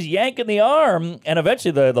kid. She was yanking the arm. And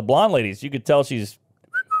eventually the blonde ladies, you could tell she's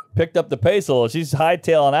picked up the pace a little. She's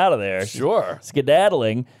hightailing out of there. Sure. She's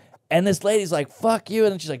skedaddling. And this lady's like, fuck you.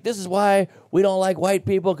 And then she's like, this is why we don't like white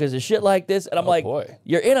people, because of shit like this. And I'm like, boy.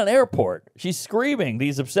 You're in an airport. She's screaming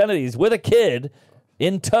these obscenities with a kid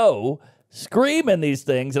in tow, screaming these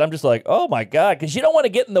things. And I'm just like, oh, my God, because you don't want to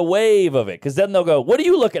get in the wave of it, because then they'll go, what are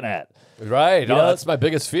you looking at? Right. You know? That's my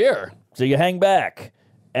biggest fear. So you hang back.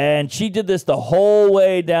 And she did this the whole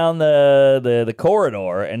way down the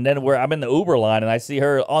corridor. And then I'm in the Uber line, and I see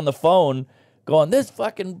her on the phone going, this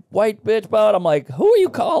fucking white bitch, bud. I'm like, who are you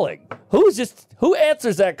calling? Who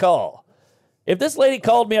answers that call? If this lady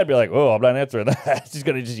called me, I'd be like, oh, I'm not answering that. She's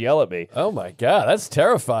going to just yell at me. Oh, my God. That's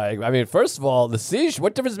terrifying. I mean, first of all, the seizure.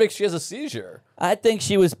 What difference makes she has a seizure? I think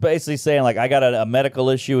she was basically saying, like, I got a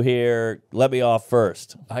medical issue here. Let me off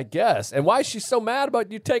first. I guess. And why is she so mad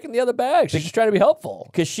about you taking the other bag? She's just trying to be helpful.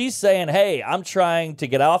 Because she's saying, hey, I'm trying to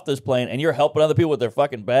get off this plane, and you're helping other people with their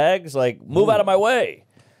fucking bags? Like, move out of my way.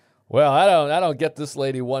 Well, I don't get this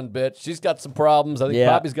lady one bit. She's got some problems. I think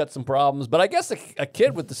Poppy's got some problems. But I guess a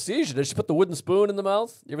kid with the seizure, does she put the wooden spoon in the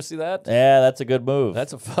mouth? You ever see that? Yeah, that's a good move.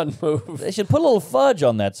 That's a fun move. They should put a little fudge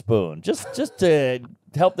on that spoon, just to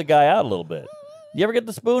help the guy out a little bit. You ever get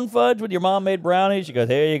the spoon fudge when your mom made brownies? She goes,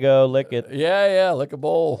 here you go, lick it. Yeah, lick a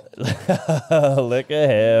bowl. Lick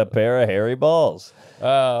a pair of hairy balls.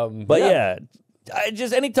 But yeah,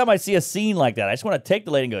 anytime I see a scene like that, I just want to take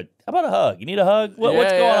the lady and go, how about a hug? You need a hug?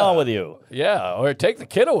 What's going on with you? Yeah, or take the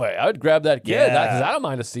kid away. I would grab that kid, because I don't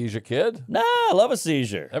mind a seizure kid. Nah, I love a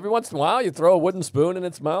seizure. Every once in a while, you throw a wooden spoon in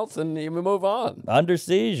its mouth and you move on. Under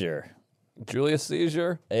seizure. Julius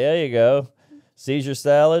Seizure. There you go. Seizure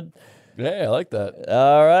salad. Yeah, I like that.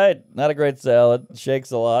 All right. Not a great salad.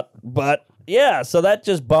 Shakes a lot. But yeah, so that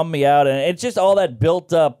just bummed me out. And it's just all that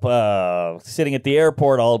built up sitting at the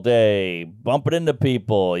airport all day, bumping into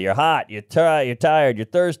people. You're hot. You're tired. You're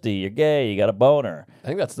thirsty. You're gay. You got a boner.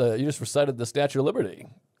 I think you just recited the Statue of Liberty.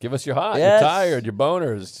 Give us your hot, Yes. you're tired, your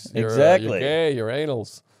boners, Exactly. You're gay, your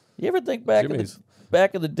anals. You ever think back in Jimmy's.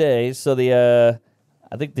 the day? So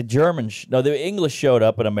I think the English showed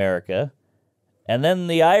up in America, and then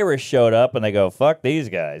the Irish showed up, and they go, "Fuck these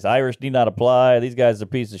guys. Irish need not apply. These guys are a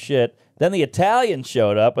piece of shit." Then the Italians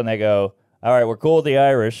showed up, and they go, "All right, we're cool with the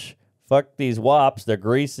Irish. Fuck these wops. They're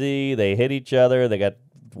greasy. They hit each other. They got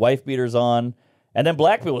wife beaters on." And then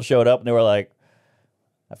black people showed up, and they were like,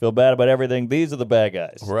 I feel bad about everything. These are the bad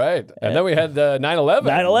guys. Right. And then we had 9/11. 9/11.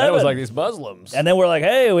 That was like these Muslims. And then we're like,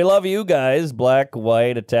 hey, we love you guys. Black,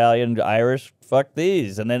 white, Italian, Irish. Fuck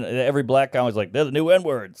these. And then every black guy was like, they're the new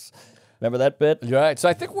N-words. Remember that bit? Right. So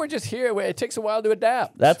I think we're just here. It takes a while to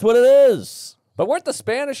adapt. That's what it is. But weren't the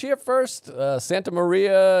Spanish here first? Santa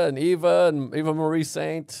Maria and Eva Marie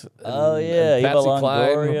Saint. Oh, yeah. and Eva Patsy Cline.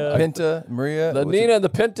 Longoria. Pinta, Maria. The Nina and the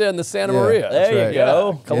Pinta and the Santa Maria. There you right.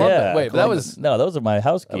 go. Yeah. Columbus. Yeah. Wait, but that was No, those are my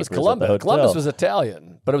housekeepers. Columbus. At the hotel. Columbus was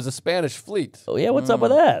Italian, but it was a Spanish fleet. Oh, yeah, what's up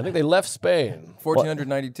with I that? think they left Spain.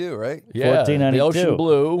 1492, right? Yeah, 1492. the ocean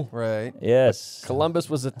blue. Right. Yes. Columbus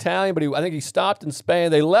was Italian, but I think he stopped in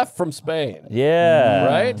Spain. They left from Spain. Yeah.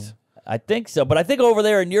 Right? I think so. But I think over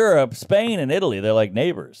there in Europe, Spain and Italy, they're like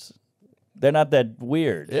neighbors. They're not that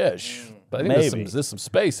weird. Ish. But I think Maybe. there's some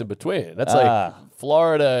space in between. That's like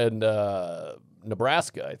Florida and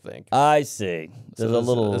Nebraska, I think. I see. There's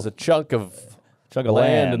There's a chunk of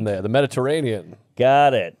land in there, the Mediterranean.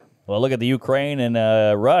 Got it. Well, look at the Ukraine and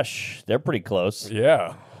Rush. They're pretty close.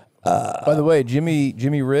 Yeah. By the way, Jimmy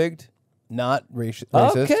rigged, not racist.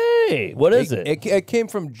 Okay. What is it? It came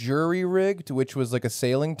from jury rigged, which was like a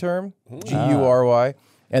sailing term, Gury.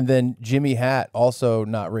 And then Jimmy Hat, also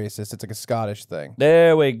not racist. It's like a Scottish thing.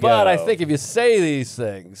 There we go. But I think if you say these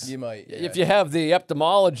things, You might, yeah. if you have the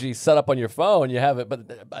etymology set up on your phone, you have it. But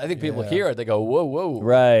I think people hear it, they go, whoa, whoa.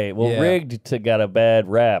 Right. Well, Yeah. rigged got a bad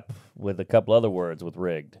rap with a couple other words with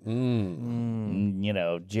rigged. You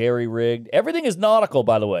know, jerry rigged. Everything is nautical,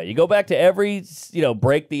 by the way. You go back to every,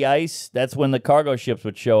 break the ice. That's when the cargo ships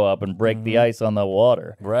would show up and break the ice on the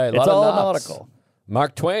water. Right. It's all nautical.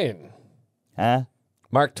 Mark Twain. Huh?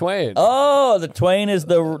 Mark Twain. Oh, the twain is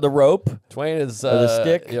the rope. Twain is the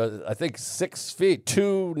stick? I think 6 feet,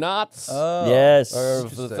 2 knots. Yes. Or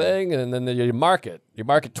the thing, and then you mark it. You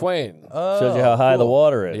mark it Twain. Shows you how high the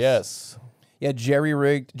water is. Yes. Yeah,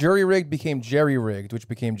 jury-rigged became jerry-rigged, which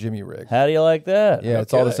became Jimmy-rigged. How do you like that? Yeah,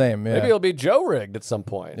 it's all the Okay. same. Yeah. Maybe it'll be Joe rigged at some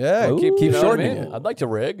point. Yeah, keep You know what I shortening mean? it. I'd like to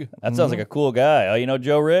rig. That sounds like a cool guy. Oh, you know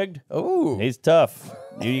Joe Rigged? Ooh. He's tough.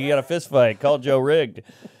 You got a fist fight. Call Joe Rigged.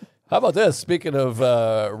 How about this? Speaking of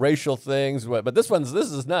racial things, but this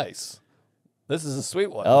is nice. This is a sweet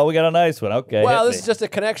one. Oh, we got a nice one. Okay. Well, hit this me. is just a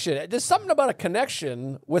connection. There's something about a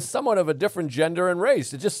connection with someone of a different gender and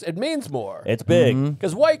race. It means more. It's big.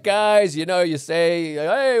 Because white guys, you say,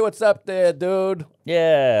 hey, what's up there, dude?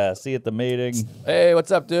 Yeah. See you at the meeting. Hey, what's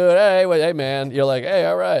up, dude? Hey, man. You're like, hey,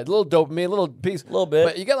 all right. A little dopamine, a little piece. A Little bit.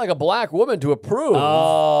 But you get like a black woman to approve.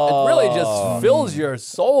 Oh. It really just fills your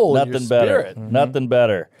soul and your Nothing better. spirit. Nothing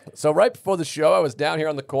better. So right before the show, I was down here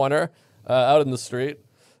on the corner, out in the street,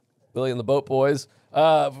 Billy and the Boat Boys.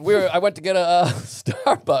 I went to get a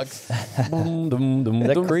Starbucks. Is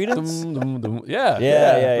that Creedence? Yeah.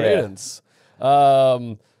 Yeah. Creedence.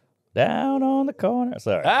 Down on the corner.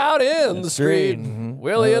 Sorry. Out in the street,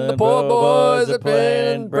 Willie and the And poor boys are are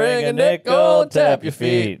playing. Bring a nickel and tap your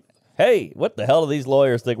feet. Hey, what the hell do these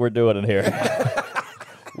lawyers think we're doing in here?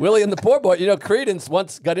 Willie and the Poor Boys. Creedence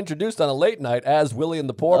once got introduced on a late night as Willie and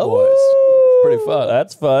the Poor Boys. Pretty fun.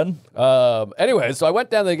 That's fun. Anyway, so I went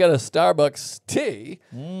down there to get a Starbucks tea,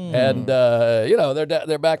 and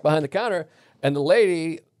they're back behind the counter, and the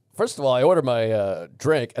lady. First of all, I ordered my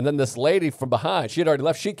drink, and then this lady from behind, she had already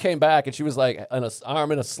left. She came back, and she was like on an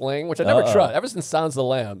arm in a sling, which I never trust. Ever since Sounds of the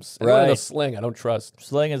Lambs, anyone in a Right. sling, I don't trust.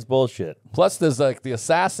 Sling is bullshit. Plus, there's like the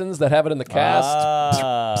assassins that have it in the cast.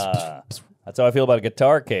 Ah. That's how I feel about a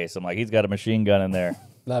guitar case. I'm like, he's got a machine gun in there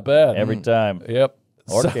Not bad. every time. Yep.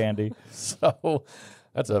 Or So- candy. So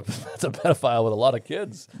that's a pedophile with a lot of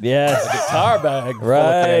kids. Yes. Guitar bag, full of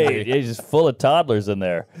Right. candy. Yeah, he's just full of toddlers in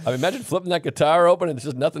there. I mean, imagine flipping that guitar open and it's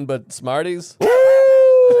just nothing but Smarties.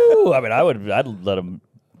 Ooh, I mean, I'd let him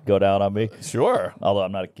go down on me. Sure. Although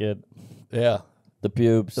I'm not a kid. Yeah. The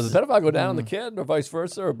pubes. Does the pedophile go down on the kid or vice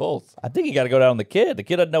versa or both? I think you got to go down on the kid. The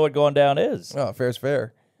kid doesn't know what going down is. Oh, fair's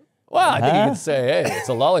fair. Well, I think you Huh? could say, hey, it's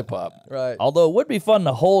a lollipop. Right. Although it would be fun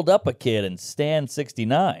to hold up a kid and stand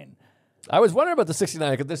 69. I was wondering about the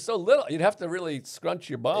 69 because there's so little. You'd have to really scrunch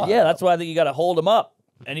your body. Yeah, that's why I think you got to hold him up,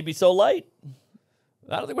 and he'd be so light.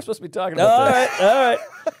 I don't think we're supposed to be talking All about this. right, all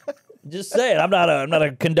right. Just saying, I'm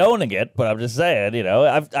not condoning it, but I'm just saying,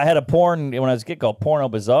 I had a porn when I was a kid called Porno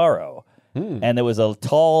Bizarro, and there was a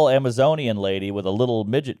tall Amazonian lady with a little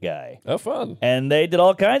midget guy, Oh, fun. and they did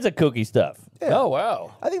all kinds of kooky stuff. Oh,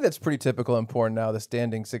 wow. I think that's pretty typical in porn now, the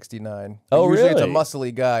standing 69. Oh, Usually it's a really?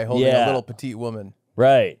 muscly guy holding Yeah. a little petite woman.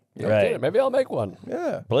 Right, Yeah, right. maybe I'll make one.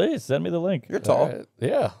 Yeah. Please send me the link. You're tall. All right.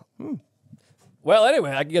 Yeah. Well,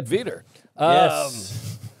 anyway, I can get Veter.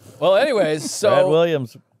 Yes, Well, anyways, Brad so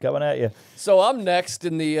Williams coming at you. I'm next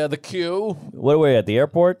in the queue. What are we at the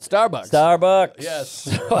airport? Starbucks. Starbucks. Yes.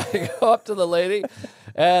 So I go up to the lady,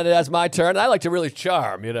 and it's my turn. I like to really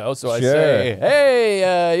charm, So I Sure. say,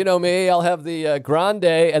 hey, you know me, I'll have the grande.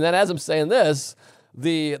 And then as I'm saying this,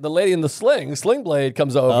 the lady in the sling blade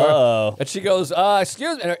comes over. Uh-oh. And she goes,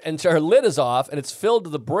 excuse me. And her lid is off, and it's filled to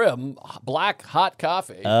the brim, black hot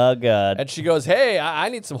coffee. Oh God. and she goes, hey, I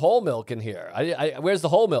need some whole milk in here. Where's the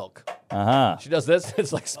whole milk? Uh-huh. She does this.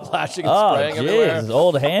 It's like splashing and Oh, spraying everywhere. jeez.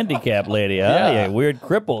 Old handicap lady, huh? Yeah. You weird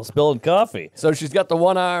cripple spilling coffee. So she's got the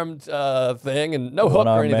one-armed thing and no hook or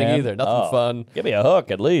One-armed anything man. either. Nothing Oh. fun. Give me a hook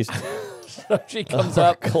at least. She comes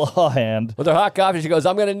up Claw hand. with her hot coffee. She goes,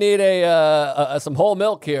 I'm going to need some whole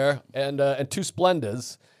milk here and 2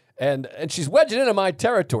 Splendas. And she's wedging into my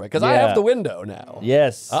territory because I Yeah. have the window now.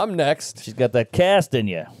 Yes. I'm next. She's got that cast in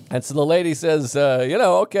you. And so the lady says,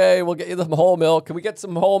 okay, we'll get you some whole milk. Can we get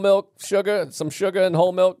some whole milk, some sugar and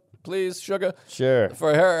whole milk, please, sugar? Sure.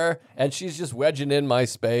 For her. And she's just wedging in my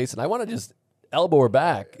space. And I want to just elbow her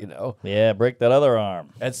back, Yeah, break that other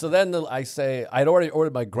arm. And so then I say, I'd already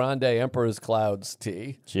ordered my Grande Emperor's Clouds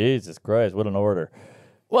tea. Jesus Christ, what an order.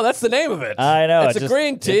 Well, that's the name of it. I know. It's a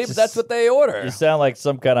green tea, but that's what they order. You sound like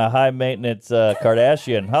some kind of high-maintenance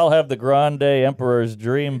Kardashian. I'll have the Grande Emperor's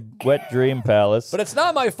Wet Dream Palace. But it's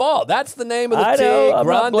not my fault. That's the name of the I tea. know. I'm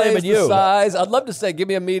not Grande is blaming the you. size. I'd love to say, give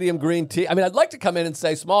me a medium green tea. I mean, I'd like to come in and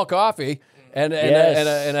say small coffee and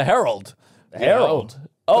a Herald. Herald.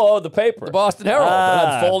 Oh, the paper. The Boston Herald. And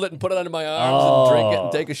I'd fold it and put it under my arms and drink it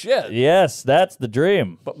and take a shit. Yes, that's the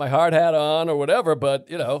dream. Put my hard hat on or whatever, but,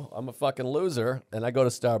 I'm a fucking loser, and I go to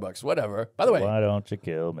Starbucks, whatever. By the way, Why don't you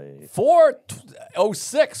kill me?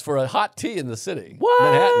 $4.06 for a hot tea in the city. What?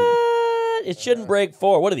 Manhattan. It shouldn't break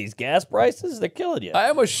 4. What are these, gas prices? They're killing you. I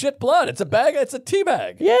almost shit blood. It's a tea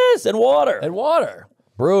bag. Yes, and water. And water.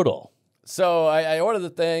 Brutal. So I ordered the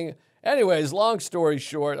thing. Anyways, long story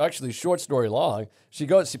short, actually short story long, she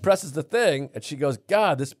presses the thing, and she goes,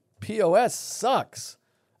 God, this POS sucks.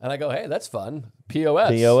 And I go, hey, that's fun. POS.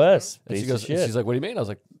 POS. And Piece she goes, of shit. she's like, what do you mean? I was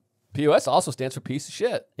like, POS also stands for piece of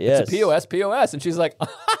shit. Yes. It's a POS. And she's like, a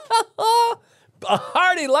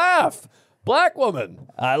hearty laugh. Black woman.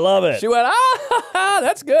 I love it. She went,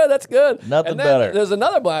 that's good, that's good. Nothing and then better. There's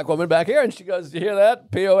another black woman back here, and she goes, you hear that?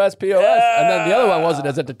 POS. And then the other one wasn't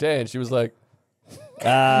as entertained. She was like, didn't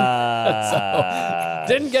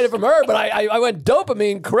get it from her, but I went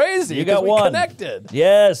dopamine crazy. You got we one. Connected.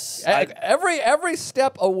 Yes. Every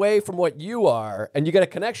step away from what you are, and you get a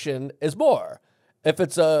connection, is more. I'm a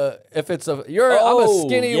skinny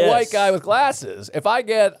yes. white guy with glasses. If I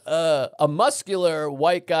get a muscular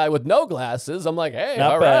white guy with no glasses, I'm like, hey,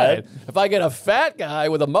 Not all bad. right. If I get a fat guy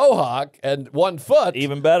with a mohawk and 1 foot,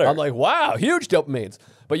 Even better. I'm like, wow, huge dopamines.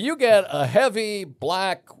 But you get a heavy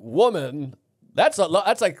black woman. That's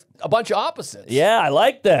like a bunch of opposites. Yeah, I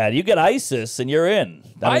like that. You get ISIS and you're in.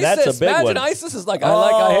 I mean, ISIS, that's a big imagine one. ISIS is like,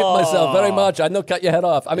 I hate myself very much. I know, cut your head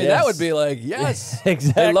off. I mean, Yes. that would be like, yes.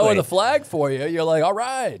 Exactly. They lower the flag for you. You're like, all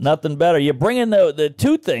right. Nothing better. You bring in the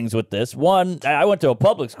two things with this. One, I went to a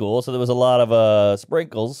public school, so there was a lot of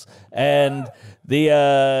sprinkles. And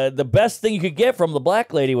the best thing you could get from the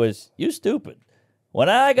black lady was, you stupid. When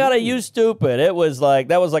I got a you stupid, it was like,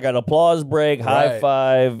 that was like an applause break, high Right.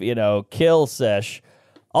 five, kill sesh.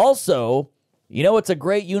 Also, it's a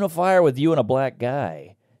great unifier with you and a black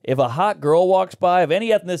guy. If a hot girl walks by of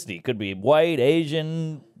any ethnicity, could be white,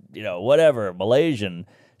 Asian, whatever, Malaysian,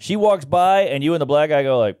 she walks by and you and the black guy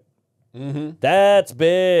go like, that's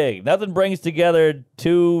big. Nothing brings together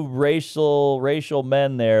two racial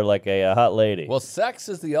men there like a hot lady. Well, sex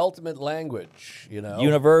is the ultimate language,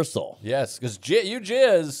 Universal. Yes, because you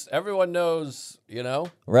jizz, everyone knows,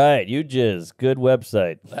 Right, you jizz. Good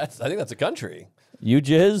website. I think that's a country. You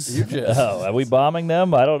jizz? You jizz. Oh, are we bombing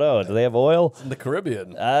them? I don't know. Do they have oil? In the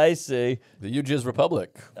Caribbean. I see. The You Jizz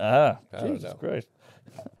Republic. Jesus know. Christ.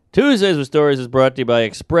 Tuesdays with Stories is brought to you by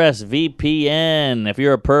ExpressVPN. If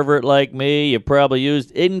you're a pervert like me, you probably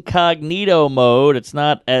used incognito mode. It's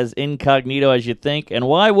not as incognito as you think, and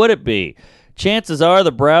why would it be? Chances are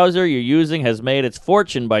the browser you're using has made its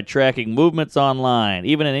fortune by tracking movements online.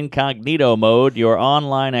 Even in incognito mode, your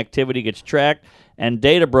online activity gets tracked, and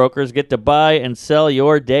data brokers get to buy and sell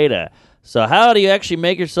your data. So how do you actually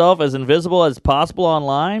make yourself as invisible as possible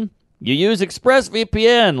online? You use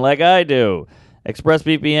ExpressVPN like I do.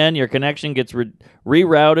 ExpressVPN, your connection gets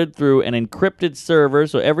rerouted through an encrypted server,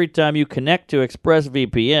 so every time you connect to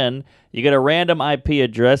ExpressVPN, you get a random IP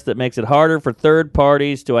address that makes it harder for third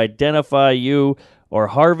parties to identify you or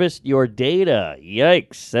harvest your data.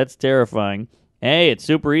 Yikes, that's terrifying. Hey, it's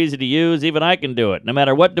super easy to use. Even I can do it. No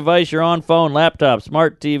matter what device you're on, phone, laptop,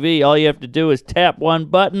 smart TV, all you have to do is tap one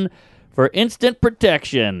button for instant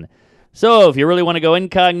protection. So if you really want to go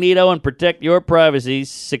incognito and protect your privacy,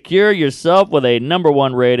 secure yourself with a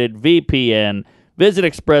 #1 rated VPN. Visit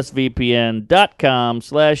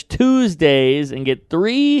expressvpn.com/Tuesdays and get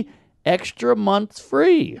 3 extra months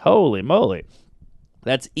free. Holy moly.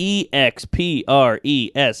 That's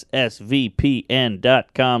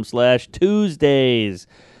expressvpn.com/Tuesdays.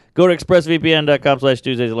 Go to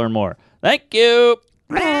expressvpn.com/Tuesdays to learn more. Thank you.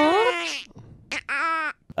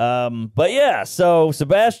 But yeah, so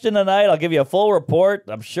Sebastian tonight, I'll give you a full report.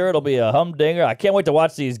 I'm sure it'll be a humdinger. I can't wait to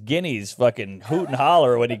watch these guineas fucking hoot and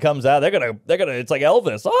holler when he comes out. They're gonna. It's like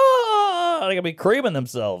Elvis. They're gonna be creaming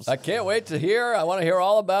themselves. I can't wait to hear. I want to hear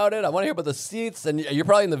all about it. I want to hear about the seats, and you're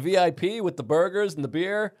probably in the VIP with the burgers and the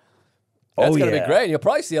beer. That's gonna be great. You'll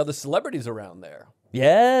probably see other celebrities around there.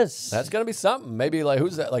 Yes, That's gonna be something. Maybe like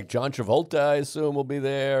who's that? Like John Travolta, I assume, will be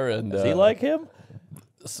there. And Does he like him?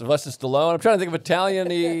 Sylvester Stallone. I'm trying to think of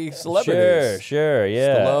Italian-y celebrities. Sure,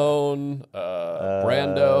 yeah. Stallone,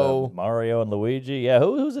 Brando. Mario and Luigi. Yeah,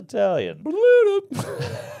 who's Italian?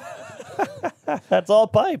 That's all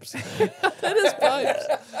pipes. That is pipes.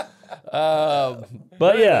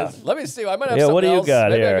 But There it yeah. is. Let me see. I might have Yeah, something what do you else. got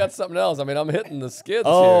Maybe here? I got something else. I mean, I'm hitting the skids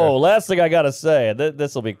Oh, here. last thing I got to say,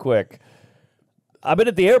 this will be quick. I've been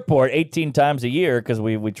at the airport 18 times a year because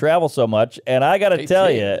we travel so much, and I got to tell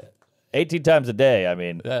 18. you, 18 times a day, I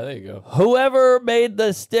mean. Yeah, there you go. Whoever made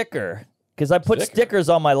the sticker, because I put stickers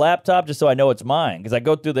on my laptop just so I know it's mine, because I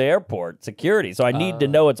go through the airport security, so I need to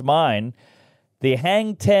know it's mine. The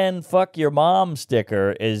Hang 10 Fuck Your Mom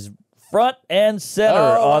sticker is front and center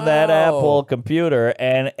on that wow. Apple computer,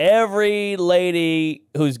 and every lady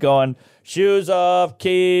who's going, shoes off,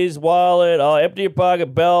 keys, wallet, empty your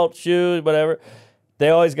pocket, belt, shoes, whatever, they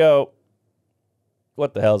always go,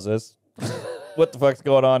 what the hell's this? What the fuck's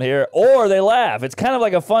going on here? Or they laugh. It's kind of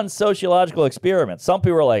like a fun sociological experiment. Some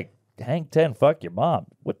people are like, Hang 10, fuck your mom.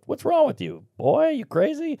 What's wrong with you? Boy, you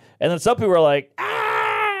crazy? And then some people are like,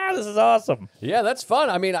 this is awesome. Yeah, that's fun.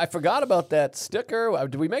 I mean, I forgot about that sticker.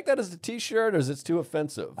 Did we make that as a T-shirt, or is it too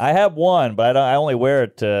offensive? I have one, but I only wear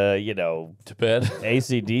it to, To bed.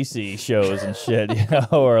 AC/DC shows and shit,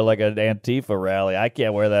 or like an Antifa rally. I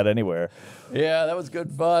can't wear that anywhere. Yeah, that was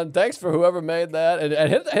good fun. Thanks for whoever made that.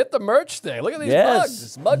 And hit the merch thing. Look at these Yes. mugs.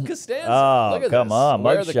 It's Mug Costanza. Oh, Look at come this. on,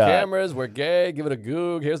 Where mug are the shot. cameras? We're gay. Give it a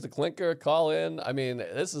goog. Here's the Clinker. Call in. I mean,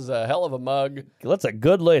 this is a hell of a mug. That's a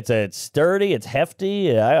good look. It's sturdy. It's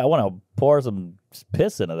hefty. I want to pour some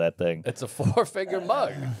piss into that thing. It's a 4-finger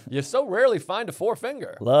mug. You so rarely find a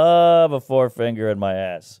 4-finger. Love a 4-finger in my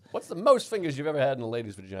ass. What's the most fingers you've ever had in a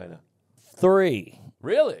lady's vagina? 3.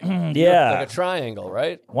 Really? Yeah. Like a triangle,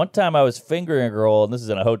 right? One time I was fingering a girl, and this is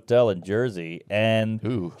in a hotel in Jersey, and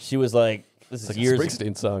Ooh. she was like, this is Like years a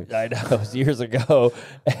Springsteen song. I know, it was years ago,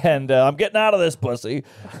 and I'm getting out of this pussy,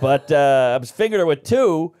 but I was fingering her with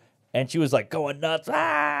 2, and she was like going nuts,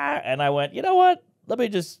 and I went, you know what? Let me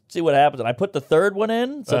just see what happens. And I put the 3rd one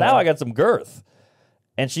in, so now I got some girth,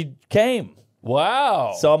 and she came.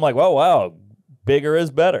 Wow. So I'm like, whoa, wow, bigger is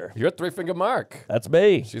better. You're a 3-finger mark. That's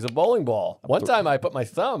me. She's a bowling ball. One time I put my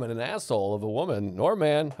thumb in an asshole of a woman or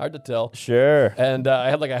man, hard to tell. Sure. And I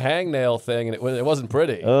had like a hangnail thing, and it wasn't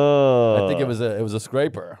pretty. Oh. I think it was a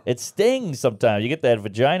scraper. It stings sometimes. You get that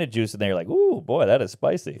vagina juice in there. You're like, ooh, boy, that is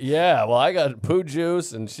spicy. Yeah, well, I got poo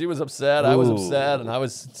juice, and she was upset. I was Ooh. upset, and I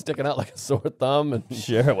was sticking out like a sore thumb. And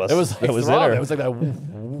Sure, it was. it was like it was in throbbing. her. It was like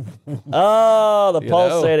that. Oh, the You know?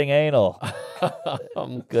 pulsating anal.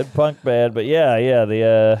 Good punk band, but yeah,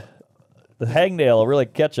 the hangnail will really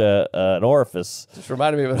catch an orifice. Just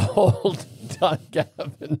reminded me of an old Don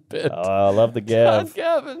Gavin bit. Oh, I love the Don gav.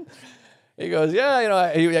 Gavin. He goes,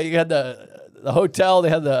 yeah, you had the hotel. They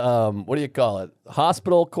had the what do you call it?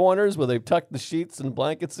 Hospital corners where they tuck the sheets and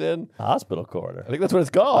blankets in. Hospital corner. I think that's what it's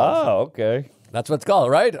called. Oh, okay, That's what it's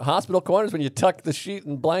called, right? Hospital corners when you tuck the sheet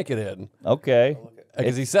and blanket in. okay.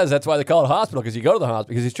 Because he says that's why they call it hospital, because you go to the hospital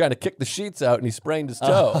because he's trying to kick the sheets out and he sprained his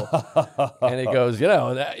toe. And he goes,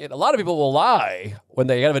 a lot of people will lie when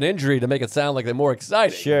they have an injury to make it sound like they're more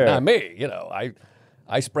exciting. Sure. Not me.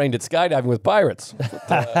 I sprained it skydiving with pirates.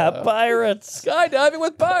 Pirates. Skydiving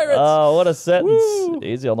with pirates. Oh, what a sentence. Woo.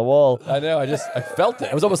 Easy on the wall. I know. I felt it.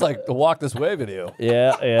 It was almost like the Walk This Way video.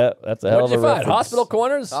 Yeah. That's a hell What of did a you find? reference. Hospital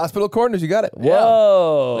corners? Hospital corners, you got it.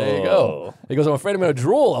 Whoa. There you go. He goes, I'm afraid I'm going to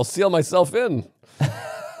drool. I'll seal myself in.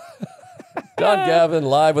 Don Gavin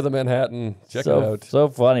live with a Manhattan. Check it out. So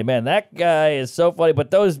funny, man. That guy is so funny.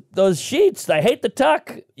 But those sheets, I hate the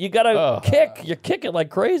tuck. You gotta kick. You're kicking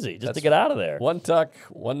like crazy just to get out of there. One tuck,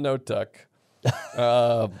 one no tuck.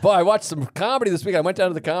 Boy, I watched some comedy this week. I went down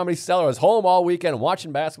to the Comedy Cellar. I was home all weekend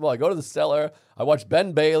watching basketball. I go to the Cellar. I watch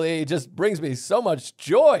Ben Bailey. It just brings me so much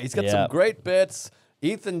joy. He's got some great bits.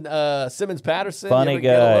 Ethan Simmons Patterson. Funny you ever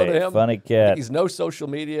get a load of guy. him? Funny I think cat. he's no social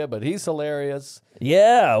media, but he's hilarious.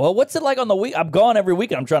 Yeah. Well, what's it like on the week? I'm gone every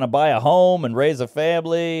weekend. I'm trying to buy a home and raise a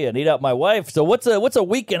family and eat out my wife. So what's a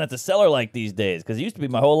weekend at the Cellar like these days? Because it used to be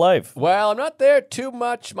my whole life. Well, I'm not there too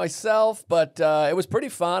much myself, but it was pretty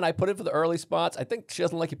fun. I put in for the early spots. I think she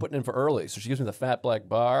doesn't like you putting in for early, so she gives me the Fat Black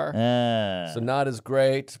Bar. So not as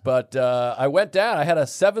great. But I went down. I had a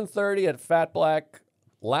 7:30 at Fat Black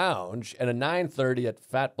Lounge and a 9:30 at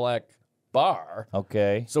Fat Black Bar.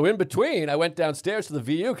 Okay. So in between, I went downstairs to the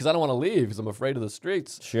VU because I don't want to leave because I'm afraid of the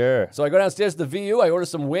streets. Sure. So I go downstairs to the VU. I order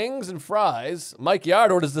some wings and fries. Mike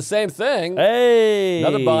Yard orders the same thing. Hey.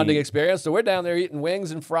 Another bonding experience. So we're down there eating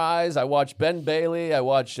wings and fries. I watch Ben Bailey. I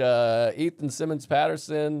watch Ethan Simmons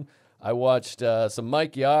Patterson. I watched some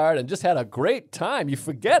Mike Yard and just had a great time. You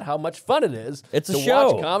forget how much fun it is It's a to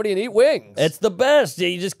show. watch comedy and eat wings. It's the best.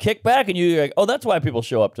 You just kick back and you're like, oh, that's why people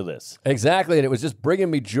show up to this. Exactly, and it was just bringing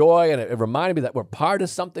me joy, and it reminded me that we're part of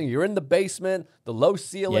something. You're in the basement, the low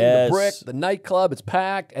ceiling, Yes. the brick, the nightclub, it's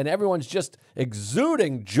packed, and everyone's just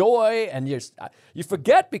exuding joy, and you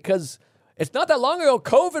forget because It's not that long ago.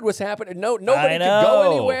 COVID was happening. Nobody could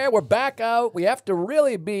go anywhere. We're back out. We have to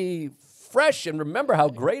really be fresh and remember how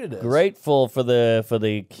great it is. Grateful for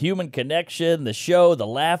the human connection, the show, the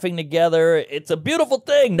laughing together. It's a beautiful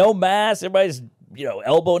thing. No mask. Everybody's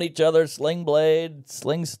elbowing each other. Sling blade,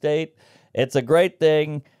 sling state. It's a great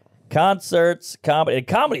thing. Concerts, comedy. And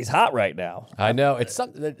comedy's hot right now. I know.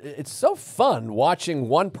 It's so fun watching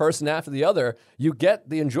one person after the other. You get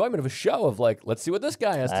the enjoyment of a show of like, let's see what this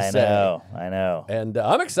guy has to say. I know. And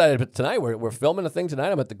I'm excited. But tonight, we're filming a thing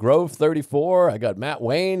tonight. I'm at the Grove 34. I got Matt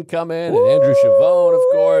Wayne coming and Andrew Chavone, of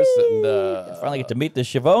course. And Finally get to meet the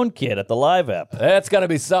Chavone kid at the Live app. that's going to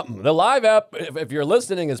be something. The Live app, if you're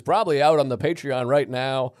listening, is probably out on the Patreon right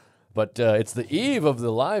now. But it's the eve of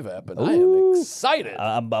the Live app, and I am excited.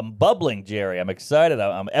 I'm bubbling, Jerry. I'm excited.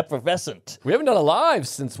 I'm effervescent. We haven't done a live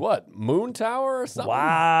since what? Moon Tower or something?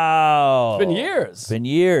 Wow. It's been years. Been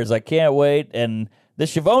years. I can't wait. And the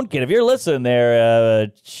Chavone kid, if you're listening there,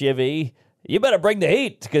 Chivy, you better bring the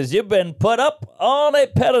heat because you've been put up on a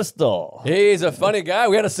pedestal. He's a funny guy.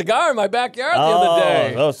 We had a cigar in my backyard the other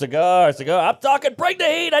day. Oh, cigar. I'm talking, bring the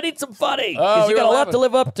heat. I need some funny. Oh, Because you got a lot to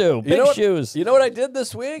live up to. Big shoes. You know what I did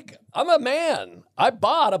this week? I'm a man. I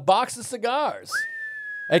bought a box of cigars.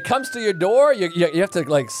 It comes to your door. You have to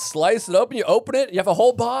like slice it open. You open it. You have a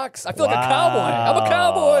whole box. I feel like a cowboy. I'm a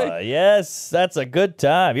cowboy. Yes, that's a good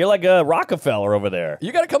time. You're like a Rockefeller over there.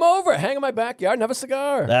 You got to come over, hang in my backyard, and have a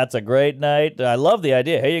cigar. That's a great night. I love the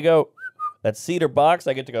idea. Here you go. That cedar box.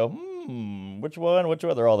 I get to go, which one? Which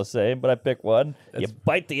one? They're all the same, but I pick one. You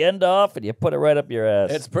bite the end off, and you put it right up your ass.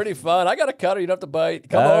 It's pretty fun. I got a cutter. You don't have to bite.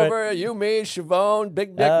 Come All over. You, me, Chavone,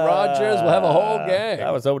 Big Dick Rogers. We'll have a whole gang. I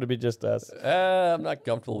was hoping to be just us. I'm not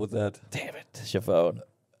comfortable with that. Damn it, Chavone.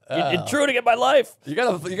 You're intruding in my life. You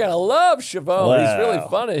gotta love Chavone. Wow. He's really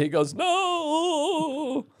funny. He goes, no.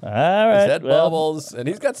 All right. His head bubbles, and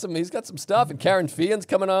he's got some stuff. And Karen Fian's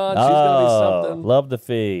coming on. She's gonna be something. Love the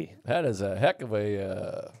fee. That is a heck of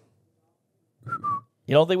a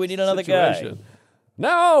You don't think we need another situation. guy?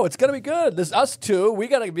 No, it's gonna be good. This us two. We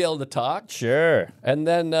gotta be able to talk. Sure. And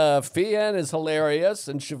then Fian is hilarious,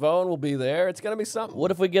 and Chavone will be there. It's gonna be something.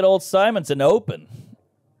 What if we get old Simonson open?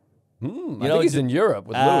 I think he's in Europe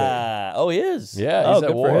with Louis. Oh, he is? Yeah, he's good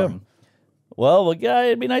at war. for him. Well, yeah,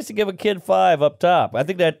 it'd be nice to give a kid 5 up top. I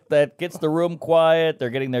think that gets the room quiet. They're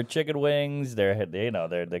getting their chicken wings. They're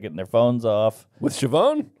getting their phones off. With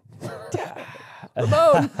Chavone?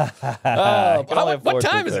 Ramon. What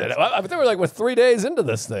time is it? I think we're like 3 days into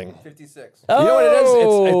this thing. 56. You know what it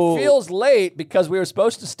is? It feels late because we were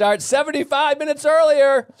supposed to start 75 minutes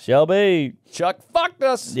earlier. Shelby. Chuck fucked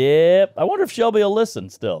us. Yep. I wonder if Shelby will listen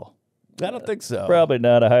still. I don't think so. Probably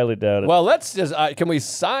not. I highly doubt it. Well, let's just, can we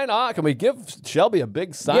sign off? Can we give Shelby a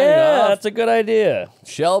big sign yeah, off? that's a good idea.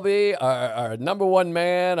 Shelby, our number one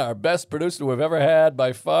man, our best producer we've ever had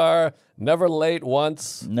by far. Never late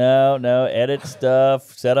once. No, edit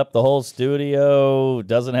stuff, set up the whole studio,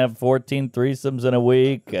 doesn't have 14 threesomes in a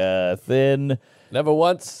week, thin. Never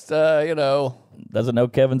once, Doesn't know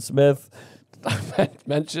Kevin Smith.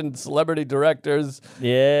 mentioned celebrity directors.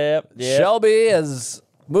 Yep. Shelby has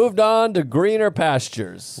moved on to greener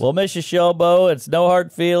pastures. We'll miss you, Shelbo. It's no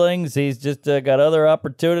hard feelings. He's just got other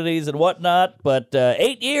opportunities and whatnot. But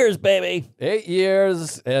 8 years, baby. 8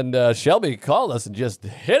 years, and Shelby called us and just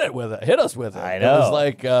hit us with it. I know.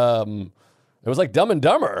 It was like Dumb and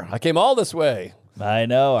Dumber. I came all this way. I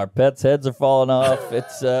know. Our pets' heads are falling off.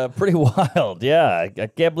 It's pretty wild. Yeah, I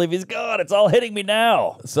can't believe he's gone. It's all hitting me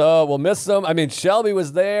now. So we'll miss him. I mean, Shelby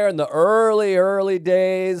was there in the early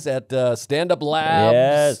days at Stand Up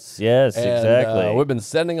Labs. Yes, And, exactly. we've been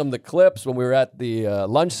sending him the clips when we were at the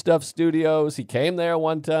Lunch Stuff Studios. He came there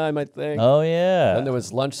one time, I think. Oh, yeah. Then there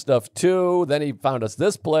was Lunch Stuff 2. Then he found us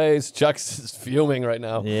this place. Chuck's fuming right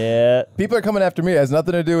now. Yeah. People are coming after me. It has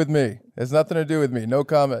nothing to do with me. It's nothing to do with me. No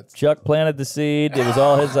comments. Chuck planted the seed. It was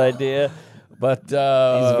all his idea. But He's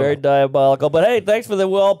very diabolical. But hey, thanks for the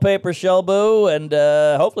wallpaper, Shelboo, and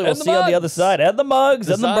hopefully we'll And the see you on the other mugs. side. And the mugs,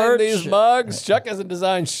 and the designed merch. these mugs. Chuck hasn't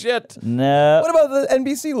designed shit. No. What about the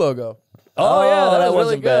NBC logo? Oh, yeah, that was really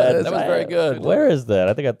wasn't good. bad. That was very good. Where is that?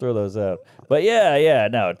 I think I threw those out. But yeah,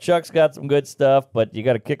 no. Chuck's got some good stuff, but you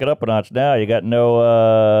got to kick it up a notch now. You got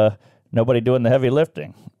nobody doing the heavy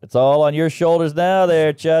lifting. It's all on your shoulders now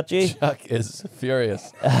there, Chachi. Chuck is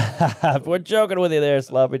furious. We're joking with you there,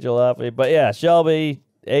 Sloppy Jalopy. But yeah, Shelby,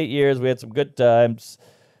 8 years. We had some good times.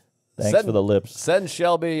 Thanks for the lips. Send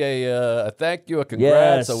Shelby a thank you, a congrats.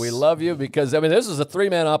 Yes. So we love you because, this was a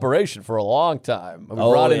 3-man operation for a long time. We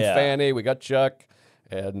brought in yeah. Fanny, we got Chuck,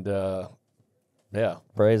 and Yeah.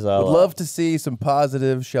 Praise Allah. Would love to see some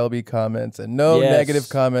positive Shelby comments and no Yes. negative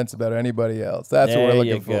comments about anybody else. That's what we're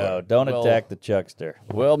looking for. There you go. Don't Well- attack the Chuckster.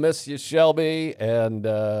 We'll miss you, Shelby. And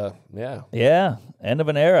yeah. Yeah, end of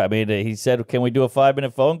an era. I mean, he said, "Can we do a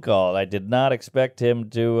 5-minute phone call?" I did not expect him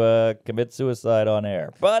to commit suicide on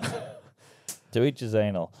air, but to each his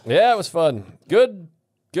anal. Yeah, it was fun. Good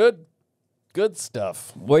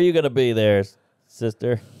stuff. Where you gonna be there,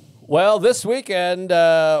 sister? Well, this weekend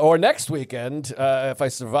or next weekend, if I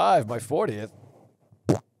survive my 40th.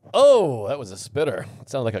 Oh, that was a spitter. It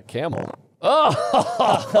sounded like a camel.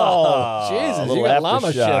 Oh, Jesus, you little got llama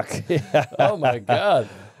aftershock. shit. Oh my God.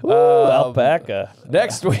 Alpaca.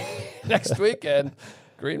 Next weekend,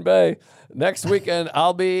 Green Bay. Next weekend,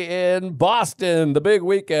 I'll be in Boston. The big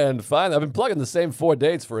weekend. Fine. I've been plugging the same 4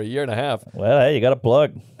 dates for a year and a half. Well, hey, you got a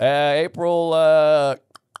plug. April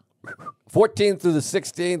 14th through the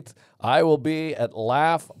 16th, I will be at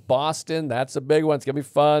Laugh Boston. That's a big one. It's going to be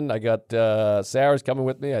fun. I got Sarah's coming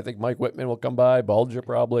with me. I think Mike Whitman will come by. Bulger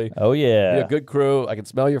probably. Oh yeah, Be a good crew. I can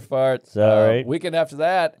smell your farts. All right. Weekend after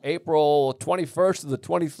that, April 21st to the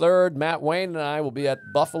 23rd, Matt Wayne and I will be at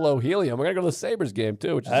Buffalo Helium. We're going to go to the Sabres game,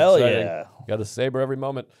 too, which is Hell exciting. yeah. Got a Sabre every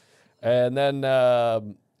moment. And then,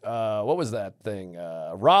 what was that thing?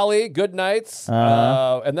 Raleigh, Good Nights.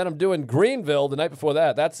 And then I'm doing Greenville the night before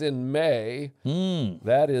that. That's in May.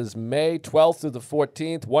 That is May 12th through the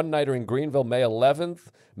 14th. One nighter in Greenville, May 11th.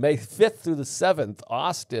 May 5th through the 7th,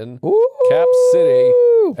 Austin, Cap City.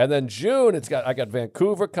 And then June, I got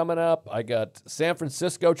Vancouver coming up. I got San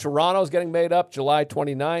Francisco. Toronto's getting made up July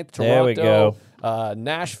 29th. Toronto. There we go.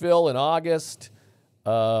 Nashville in August.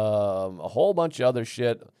 A whole bunch of other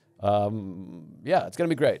shit. Yeah, it's going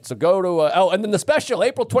to be great. So go to, and then the special,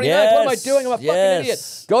 April 29th. What am I Yes, doing? I'm a fucking yes.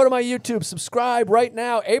 idiot. Go to my YouTube, subscribe right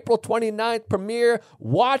now. April 29th premiere.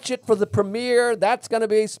 Watch it for the premiere. That's going to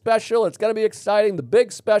be special. It's going to be exciting. The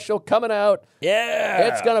big special coming out. Yeah,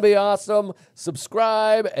 It's going to be awesome.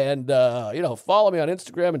 Subscribe and, follow me on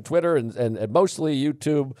Instagram and Twitter and mostly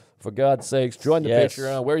YouTube, for God's sakes. Join the Yes.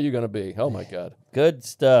 Patreon. Where are you going to be? Oh, my God. Good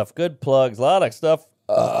stuff. Good plugs. A lot of stuff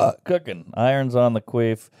cooking. Irons on the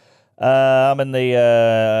queef. I'm in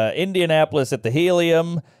the Indianapolis at the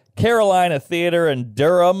Helium, Carolina Theater in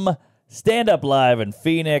Durham, Stand Up Live in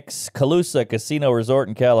Phoenix, Calusa Casino Resort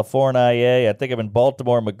in California. I think I'm in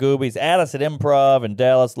Baltimore, Magoobies, Addison Improv in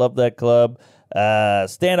Dallas. Love that club.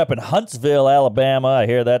 Stand Up in Huntsville, Alabama. I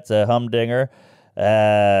hear that's a humdinger.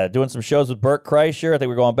 Doing some shows with Burt Kreischer. I think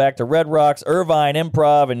we're going back to Red Rocks, Irvine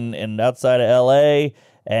Improv in outside of L.A.,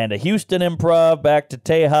 and a Houston Improv back to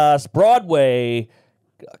Tejas, Broadway,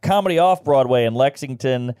 Comedy Off-Broadway in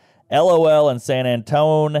Lexington, LOL in San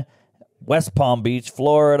Antone, West Palm Beach,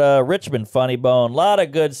 Florida, Richmond Funny Bone, a lot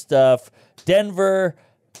of good stuff. Denver,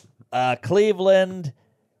 Cleveland,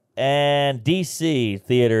 and D.C.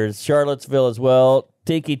 theaters, Charlottesville as well,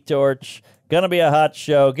 Tiki Torch. Gonna be a hot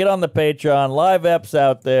show. Get on the Patreon. Live eps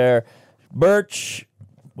out there. Merch.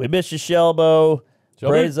 We miss you, Shelbo.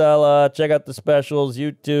 Praise Allah. Check out the specials,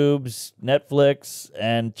 YouTubes, Netflix.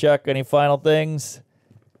 And Chuck, any final things?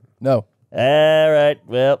 No. All right.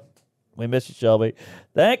 Well, we miss you, Shelby.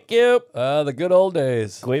 Thank you. The good old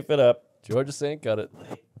days. Queef it up. Georgia Saint got it.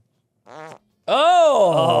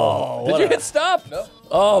 Oh! Did you hit stop? No.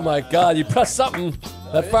 Oh my God! You pressed something.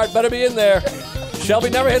 That fart better be in there. Shelby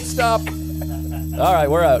never hit stop. All right,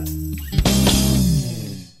 we're out.